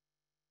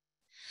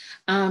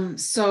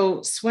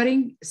 So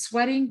sweating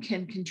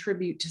can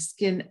contribute to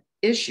skin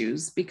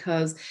issues,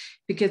 because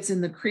if it gets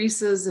in the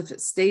creases, if it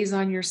stays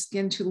on your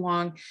skin too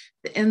long,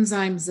 the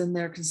enzymes in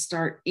there can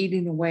start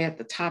eating away at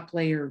the top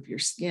layer of your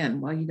skin.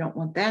 Well, you don't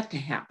want that to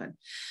happen.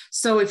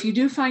 So if you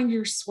do find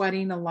you're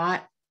sweating a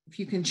lot, if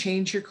you can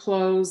change your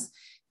clothes,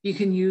 you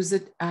can use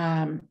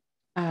a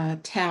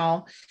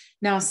towel.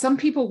 Now, some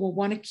people will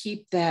want to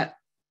keep that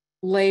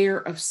layer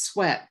of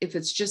sweat. If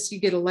it's just you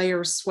get a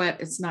layer of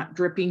sweat, it's not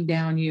dripping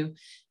down you.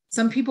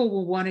 Some people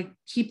will want to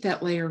keep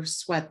that layer of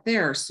sweat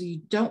there. So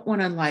you don't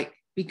want to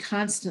be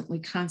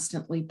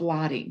constantly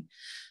blotting,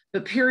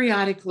 but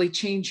periodically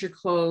change your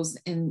clothes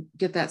and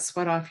get that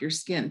sweat off your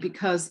skin.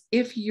 Because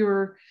if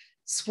you're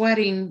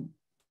sweating,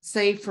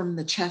 say from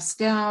the chest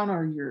down,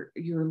 or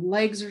your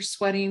legs are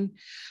sweating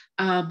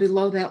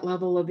below that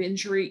level of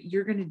injury,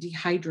 you're going to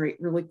dehydrate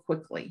really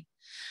quickly.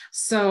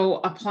 So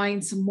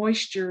applying some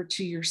moisture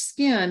to your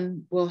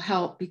skin will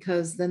help,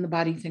 because then the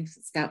body thinks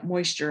it's got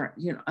moisture.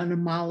 An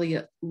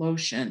emollient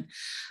lotion.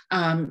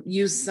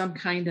 Use some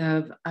kind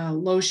of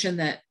lotion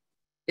that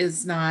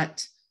is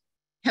not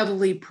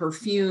heavily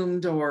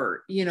perfumed,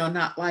 or,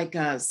 not like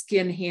a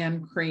skin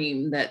hand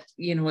cream that,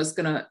 is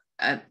going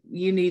to,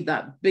 you need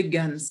that big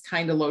guns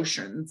kind of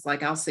lotions,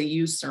 like I'll say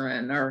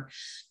Eucerin, or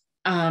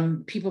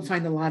people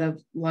find a lot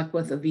of luck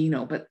with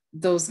Aveeno, but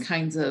those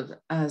kinds of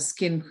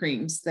skin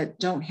creams that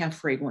don't have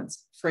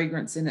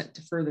fragrance in it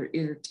to further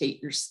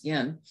irritate your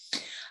skin.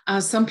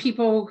 Some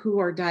people who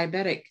are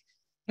diabetic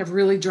have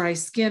really dry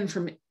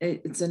skin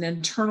it's an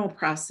internal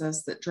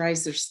process that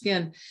dries their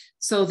skin.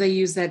 So they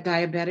use that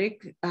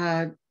diabetic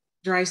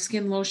dry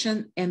skin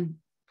lotion, and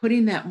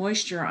putting that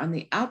moisture on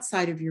the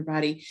outside of your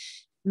body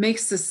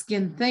makes the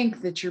skin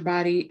think that your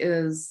body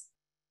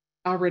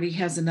already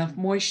has enough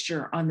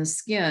moisture on the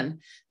skin.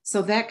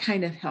 So that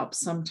kind of helps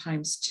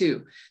sometimes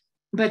too.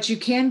 But you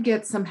can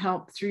get some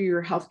help through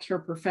your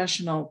healthcare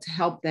professional to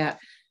help that.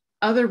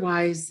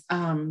 Otherwise,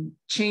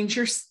 change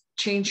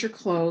your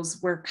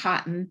clothes, wear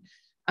cotton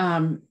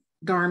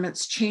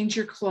garments, change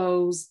your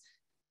clothes.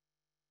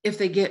 If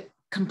they get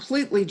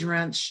completely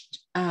drenched,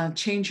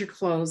 change your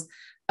clothes.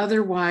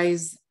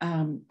 Otherwise,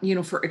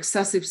 for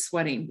excessive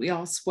sweating, we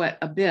all sweat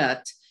a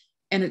bit,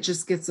 and it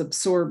just gets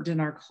absorbed in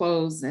our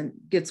clothes and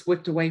gets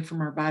wicked away from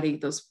our body.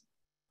 Those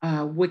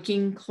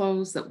wicking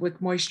clothes that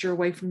wick moisture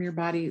away from your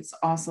body, it's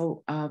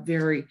also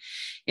very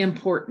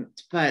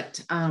important.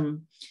 But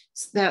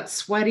that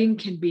sweating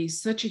can be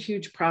such a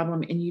huge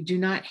problem, and you do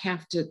not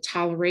have to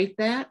tolerate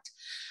that.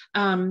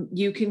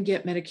 You can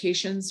get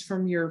medications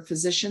from your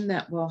physician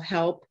that will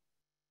help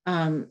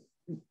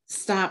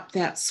stop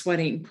that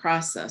sweating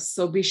process.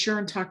 So be sure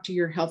and talk to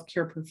your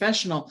healthcare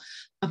professional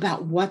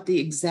about what the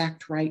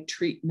exact right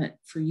treatment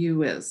for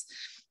you is.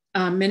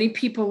 Many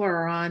people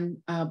are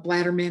on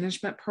bladder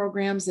management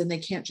programs, and they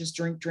can't just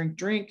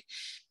drink.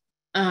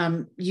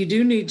 You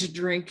do need to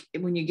drink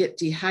when you get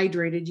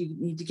dehydrated. You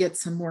need to get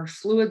some more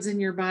fluids in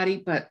your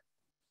body, but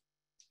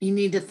you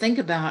need to think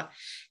about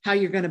how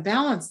you're going to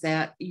balance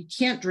that. You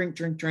can't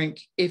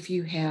drink if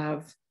you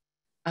have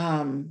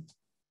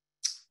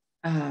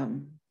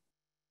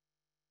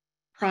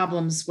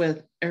problems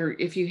with, or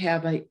if you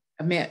have a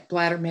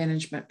bladder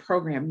management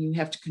program, you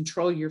have to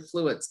control your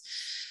fluids.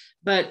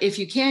 But if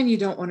you can, you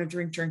don't want to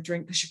drink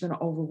because you're going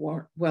to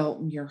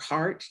overwhelm your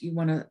heart. You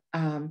want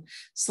to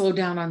slow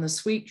down on the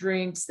sweet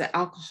drinks, the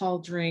alcohol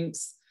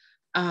drinks.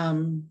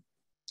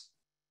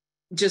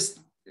 Just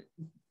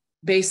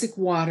basic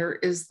water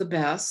is the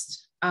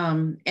best.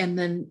 And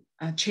then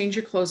change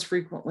your clothes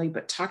frequently,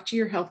 but talk to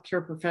your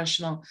healthcare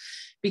professional,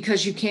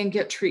 because you can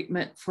get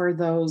treatment for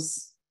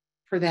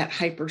that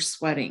hyper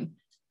sweating.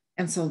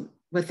 And so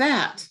with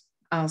that,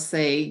 I'll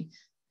say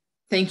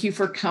thank you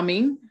for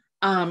coming.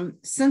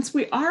 Since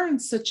we are in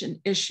such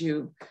an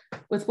issue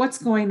with what's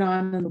going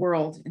on in the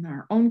world, in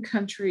our own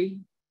country,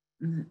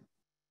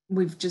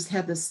 we've just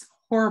had this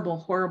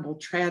horrible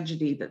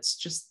tragedy that's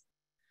just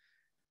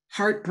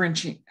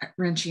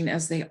heart-wrenching,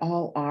 as they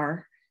all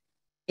are.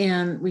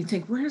 And we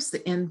think, where's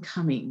the end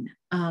coming?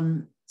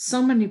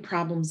 So many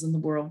problems in the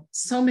world,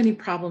 so many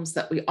problems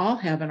that we all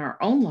have in our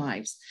own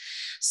lives.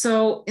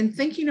 So in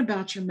thinking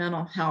about your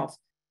mental health,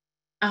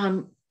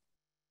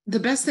 the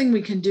best thing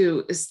we can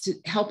do is to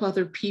help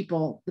other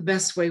people the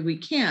best way we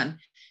can.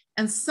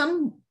 And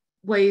some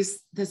ways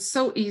that's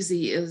so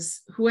easy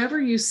is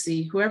whoever you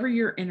see, whoever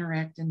you're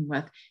interacting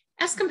with,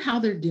 ask them how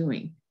they're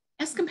doing.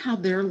 Ask them how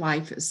their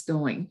life is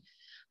going.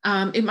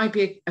 It might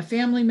be a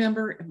family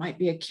member. It might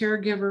be a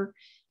caregiver.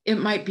 It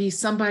might be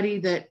somebody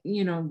that,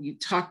 you know, you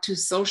talk to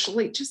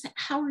socially. Just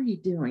how are you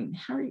doing?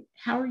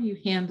 How are you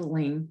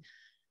handling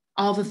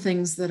all the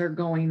things that are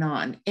going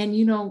on? And,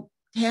 you know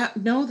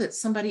that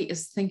somebody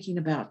is thinking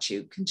about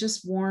you can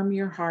just warm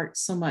your heart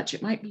so much.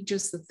 It might be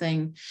just the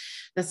thing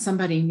that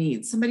somebody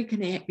needs. Somebody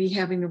can be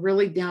having a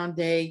really down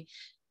day.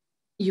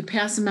 You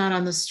pass them out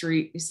on the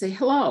street. You say,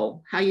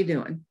 hello, how you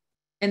doing?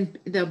 And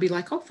they'll be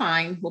like, oh,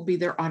 fine, will be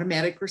their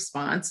automatic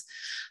response.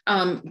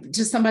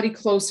 To somebody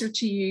closer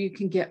to you, you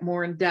can get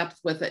more in depth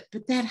with it.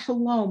 But that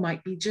hello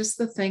might be just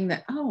the thing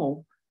that,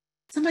 oh,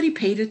 somebody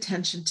paid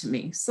attention to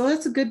me. So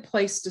that's a good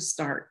place to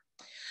start.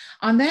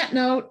 On that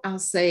note, I'll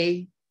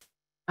say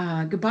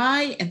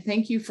goodbye and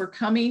thank you for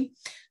coming.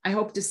 I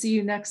hope to see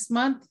you next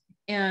month.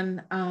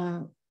 And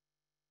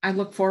I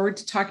look forward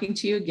to talking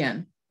to you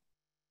again.